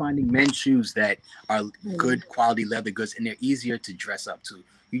think just finding men's shoes that are good quality leather goods, and they're easier to dress up to.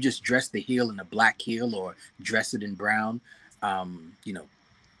 You just dress the heel in a black heel or dress it in brown. They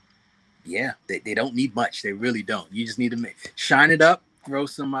don't need much. They really don't. You just need to shine it up, throw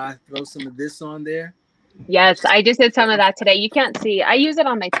some of this on there. Yes, I just did some of that today. You can't see. I use it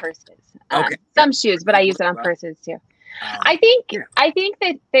on my purses. Some shoes, but I use it on purses too. I think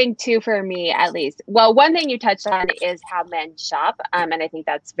the thing too, for me at least, well, one thing you touched on is how men shop. And I think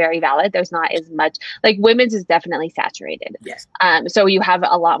that's very valid. There's not as much, like women's is definitely saturated. Yes. So you have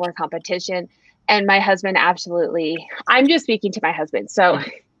a lot more competition, and my husband absolutely, I'm just speaking to my husband. So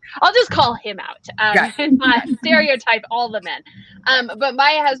I'll just call him out and not stereotype all the men. But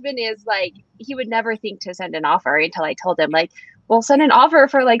my husband is like, he would never think to send an offer until I told him, like, well, send an offer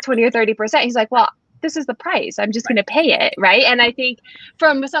for like 20 or 30%. He's like, well, this is the price. I'm just going to pay it. Right. And I think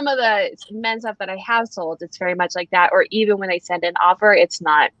from some of the men's stuff that I have sold, it's very much like that. Or even when they send an offer, it's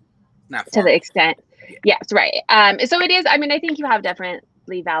not to the extent. Yes. Right. So it is. I mean, I think you have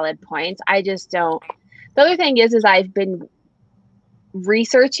definitely valid points. I just don't. The other thing is I've been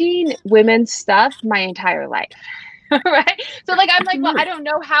researching women's stuff my entire life. Right. So like, I'm like, well, I don't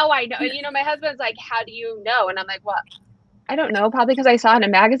know how I know. My husband's like, how do you know? And I'm like, well, I don't know, probably because I saw in a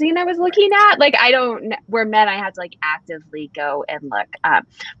magazine I was looking at. Like, I don't, we're men, I had to like actively go and look.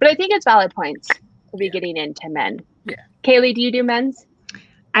 But I think it's valid points to be getting into men. Yeah. Cayley, do you do men's?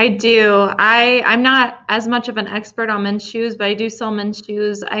 I do. I'm not as much of an expert on men's shoes, but I do sell men's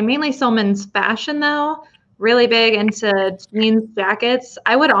shoes. I mainly sell men's fashion though, really big into jeans, jackets.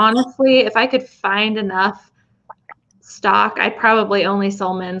 I would honestly, if I could find enough stock, I probably only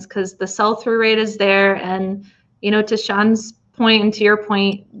sell men's because the sell-through rate is there. And, to Sean's point and to your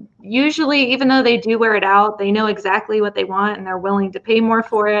point, usually, even though they do wear it out, they know exactly what they want and they're willing to pay more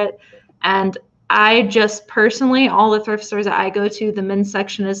for it. And I just personally, all the thrift stores that I go to, the men's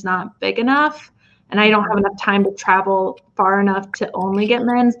section is not big enough. And I don't have enough time to travel far enough to only get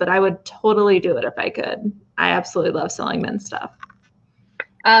men's, but I would totally do it if I could. I absolutely love selling men's stuff.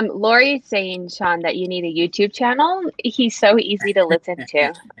 Lori's saying, Sean, that you need a YouTube channel. He's so easy to listen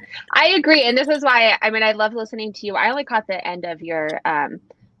to. I agree. And this is why, I love listening to you. I only caught the end of your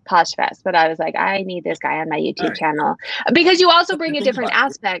Posh Fest, but I was like, I need this guy on my YouTube channel because you also bring a different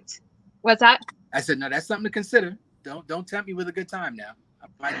aspect. What's that? I said, no, that's something to consider. Don't tempt me with a good time now.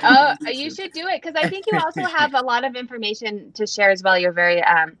 Oh, you should do it because I think you also have a lot of information to share as well. You're very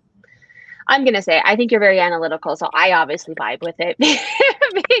I'm going to say, I think you're very analytical. So I obviously vibe with it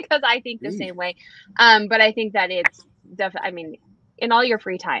because I think the same way. But I think that it's definitely, in all your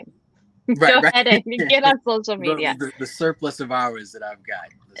free time, go ahead and get on social media. The surplus of hours that I've got.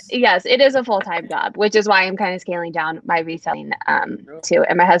 Yes, it is a full-time job, which is why I'm kind of scaling down my reselling too.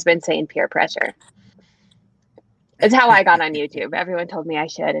 And my husband's saying peer pressure. It's how I got on YouTube. Everyone told me I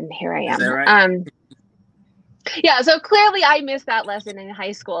should, and here I am. Is that right? Yeah, so clearly I missed that lesson in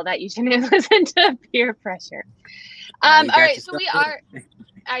high school that you shouldn't listen to peer pressure. All right, so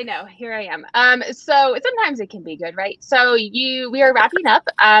I know, here I am. So sometimes it can be good, right? So we are wrapping up.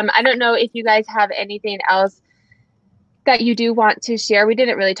 I don't know if you guys have anything else that you do want to share. We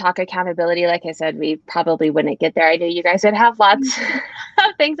didn't really talk accountability. Like I said, we probably wouldn't get there. I knew you guys would have lots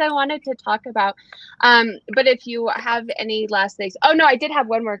of things I wanted to talk about. But if you have any last things. Oh, no, I did have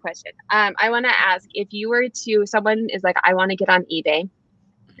one more question. I want to ask if you were someone is like, I want to get on eBay.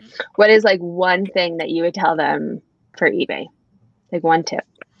 What is like one thing that you would tell them for eBay? Like one tip.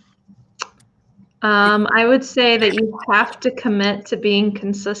 I would say that you have to commit to being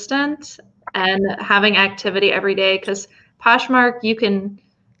consistent and having activity every day, because Poshmark, you can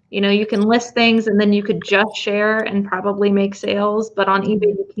list things and then you could just share and probably make sales, but on eBay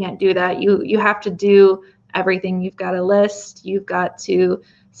you can't do that. You have to do everything. You've got to list, you've got to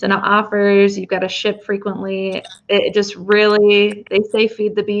send out offers, you've got to ship frequently. It just really, they say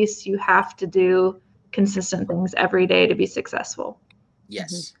feed the beast. You have to do consistent things every day to be successful.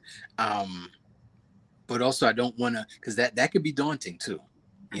 Yes. But also I don't want to, because that could be daunting too.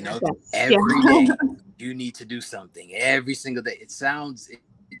 Every day you need to do something every single day. It sounds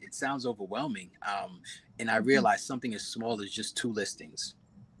overwhelming. And I realize something as small as just 2 listings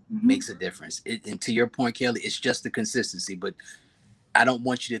makes a difference. And to your point, Cayley, it's just the consistency, but I don't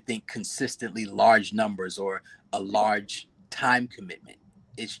want you to think consistently large numbers or a large time commitment.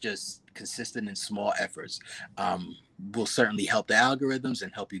 It's just consistent and small efforts will certainly help the algorithms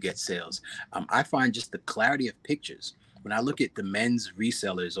and help you get sales. I find just the clarity of pictures. When I look at the men's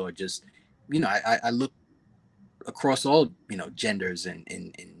resellers, or just, I look across all, genders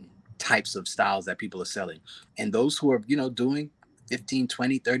and types of styles that people are selling. And those who are, doing 15,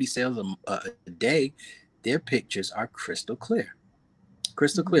 20, 30 sales a day, their pictures are crystal clear.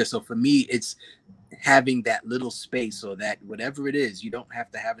 So for me, it's having that little space, or that whatever it is. You don't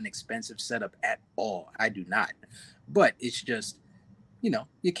have to have an expensive setup at all. I do not. But it's just,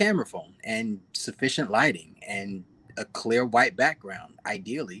 your camera phone and sufficient lighting and a clear white background,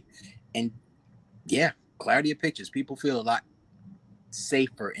 ideally. And clarity of pictures. People feel a lot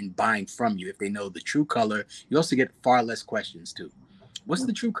safer in buying from you if they know the true color. You also get far less questions too. What's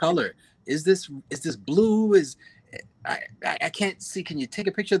the true color? Is this blue? I can't see. Can you take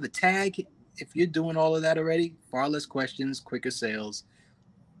a picture of the tag? If you're doing all of that already, far less questions, quicker sales.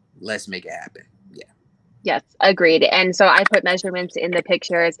 Let's make it happen. Yeah. Yes, agreed. And so I put measurements in the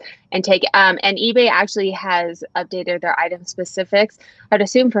pictures and and eBay actually has updated their item specifics. I'd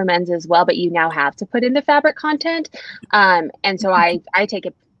assume for men's as well, but you now have to put in the fabric content. And so I take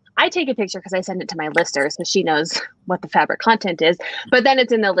a picture because I send it to my lister, so she knows what the fabric content is. But then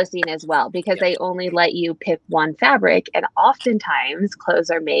it's in the listing as well, because they only let you pick one fabric, and oftentimes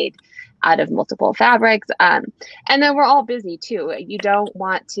clothes are made out of multiple fabrics. And then we're all busy too. You don't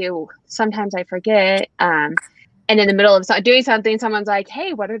want to, sometimes I forget. And in the middle of doing something, someone's like,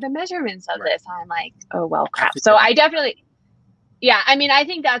 hey, what are the measurements of this? And I'm like, oh, well, crap. So I definitely, I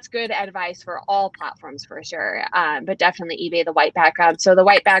think that's good advice for all platforms for sure. But definitely eBay, the white background. So the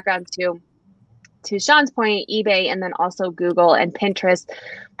white background to Sean's point, eBay, and then also Google and Pinterest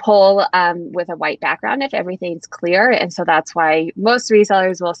pull with a white background if everything's clear. And so that's why most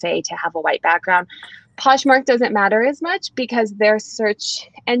resellers will say to have a white background. Poshmark doesn't matter as much because their search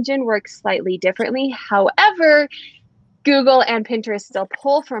engine works slightly differently. However, Google and Pinterest still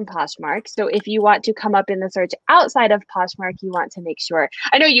pull from Poshmark. So if you want to come up in the search outside of Poshmark, you want to make sure.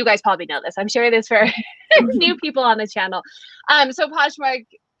 I know you guys probably know this. I'm sharing this for new people on the channel. So Poshmark,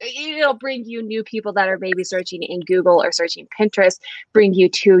 it'll bring you new people that are maybe searching in Google or searching Pinterest, bring you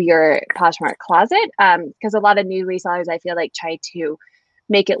to your Poshmark closet. Because a lot of new resellers, I feel like, try to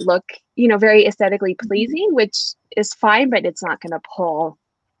make it look, very aesthetically pleasing, which is fine, but it's not going to pull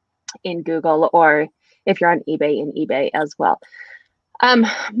in Google, or if you're on eBay, in eBay as well.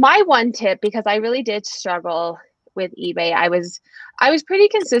 My one tip, because I really did struggle with eBay, I was pretty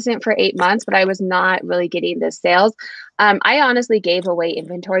consistent for 8 months, but I was not really getting the sales. I honestly gave away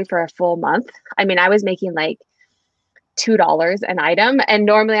inventory for a full month. I mean, I was making like $2 an item, and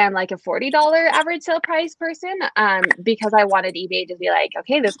normally I'm like a $40 average sale price person, because I wanted eBay to be like,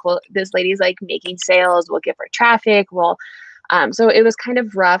 okay, this lady's like making sales, we'll give her traffic. So it was kind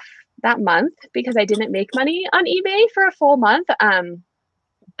of rough that month because I didn't make money on eBay for a full month.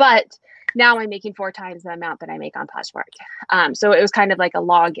 But now I'm making 4 times the amount that I make on Poshmark. So it was kind of like a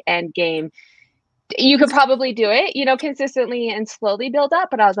long end game. You could probably do it, consistently and slowly build up.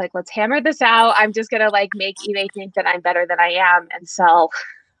 But I was like, let's hammer this out. I'm just going to like make eBay think that I'm better than I am and sell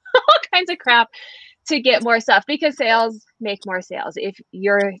all kinds of crap to get more stuff, because sales make more sales. If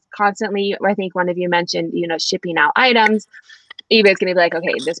you're constantly, I think one of you mentioned, shipping out items, eBay's going to be like,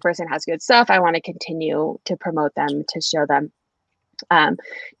 okay, this person has good stuff. I want to continue to promote them, to show them.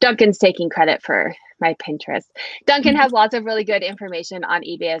 Duncan's taking credit for my Pinterest. Duncan has lots of really good information on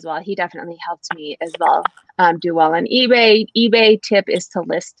eBay as well. He definitely helped me as well do well on eBay. eBay tip is to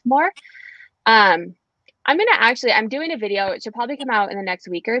list more. I'm doing a video. It should probably come out in the next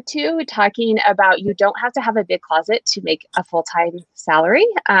week or two, talking about you don't have to have a big closet to make a full-time salary,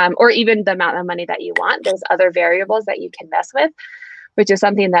 or even the amount of money that you want. There's other variables that you can mess with, which is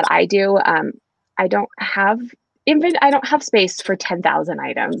something that I do. I don't have space for 10,000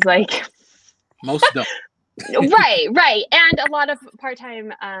 items. Like most don't. Right. And a lot of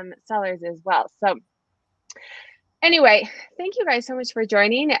part-time sellers as well. So anyway, thank you guys so much for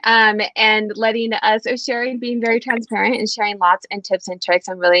joining and letting us, being very transparent and sharing lots and tips and tricks.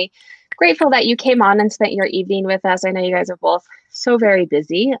 I'm really grateful that you came on and spent your evening with us. I know you guys are both so very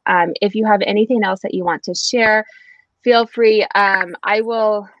busy. If you have anything else that you want to share, feel free. I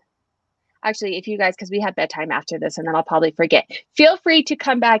will actually, if you guys, because we have bedtime after this and then I'll probably forget, feel free to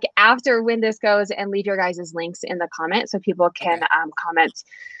come back after when this goes and leave your guys' links in the comments so people can comment.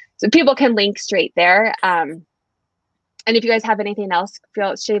 So people can link straight there. And if you guys have anything else,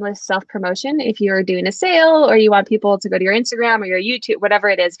 feel shameless self-promotion. If you're doing a sale or you want people to go to your Instagram or your YouTube, whatever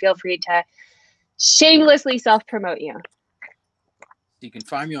it is, feel free to shamelessly self-promote you. You can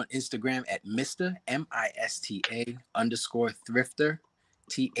find me on Instagram at Mista, MISTA _Thrifter, THRIFTER.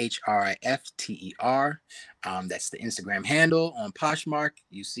 That's the Instagram handle. On Poshmark,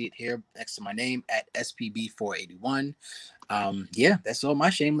 you see it here next to my name at SPB481. Yeah, that's all my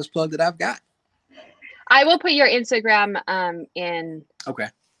shameless plug that I've got. I will put your Instagram in. Okay.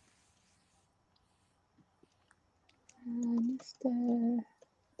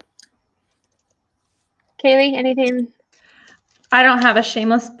 Cayley, anything? I don't have a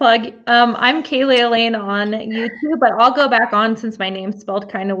shameless plug. I'm Cayley Elaine on YouTube, but I'll go back on since my name's spelled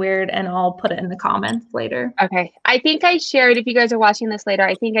kind of weird, and I'll put it in the comments later. Okay. I think I shared, if you guys are watching this later,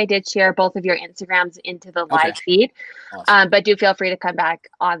 I think I did share both of your Instagrams into the live feed. Awesome. But do feel free to come back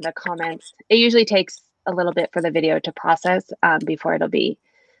on the comments. It usually takes a little bit for the video to process before it'll be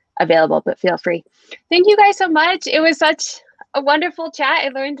available, but feel free. Thank you guys so much. It was such a wonderful chat. I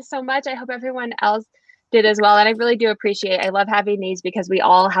learned so much. I hope everyone else did as well. And I really do appreciate, I love having these because we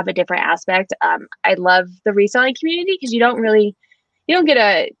all have a different aspect. I love the reselling community because you don't get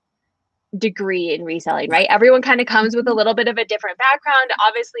a degree in reselling, right? Everyone kind of comes with a little bit of a different background.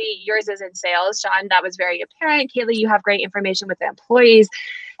 Obviously yours is in sales, Sean, that was very apparent. Cayley, you have great information with the employees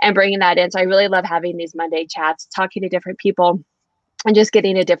and bringing that in. So I really love having these Monday chats, talking to different people and just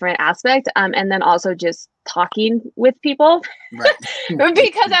getting a different aspect. And then also just talking with people, right.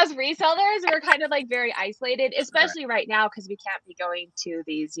 Because as resellers, we're kind of like very isolated, especially right now, because we can't be going to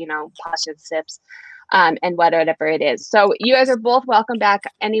these, Posh and Sips and whatever it is. So you guys are both welcome back.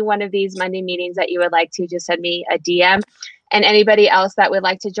 Any one of these Monday meetings that you would like to, just send me a DM. And anybody else that would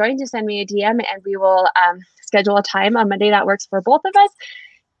like to join, just send me a DM and we will schedule a time on Monday that works for both of us.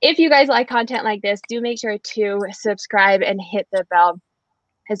 If you guys like content like this, do make sure to subscribe and hit the bell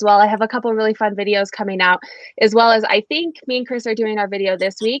as well. I have a couple of really fun videos coming out, as well as I think me and Chris are doing our video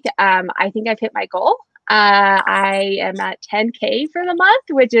this week. I think I've hit my goal. I am at 10K for the month,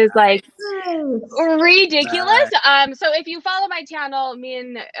 which is like ridiculous. So if you follow my channel, me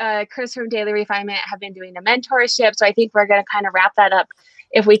and Chris from Daily Refinement have been doing a mentorship. So I think we're going to kind of wrap that up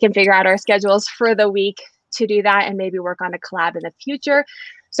if we can figure out our schedules for the week to do that and maybe work on a collab in the future.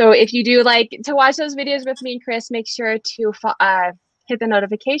 So if you do like to watch those videos with me and Chris, make sure to hit the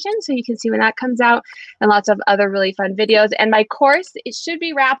notification so you can see when that comes out, and lots of other really fun videos. And my course, it should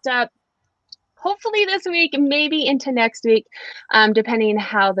be wrapped up hopefully this week, maybe into next week, depending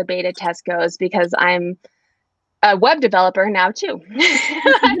how the beta test goes, because I'm a web developer now too.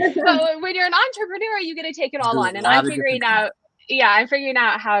 So when you're an entrepreneur, you get to take it all on, and I'm figuring out, I'm figuring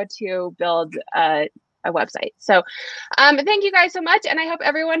out how to build a website. So thank you guys so much, and I hope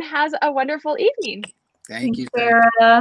everyone has a wonderful evening. Thank you, Sarah.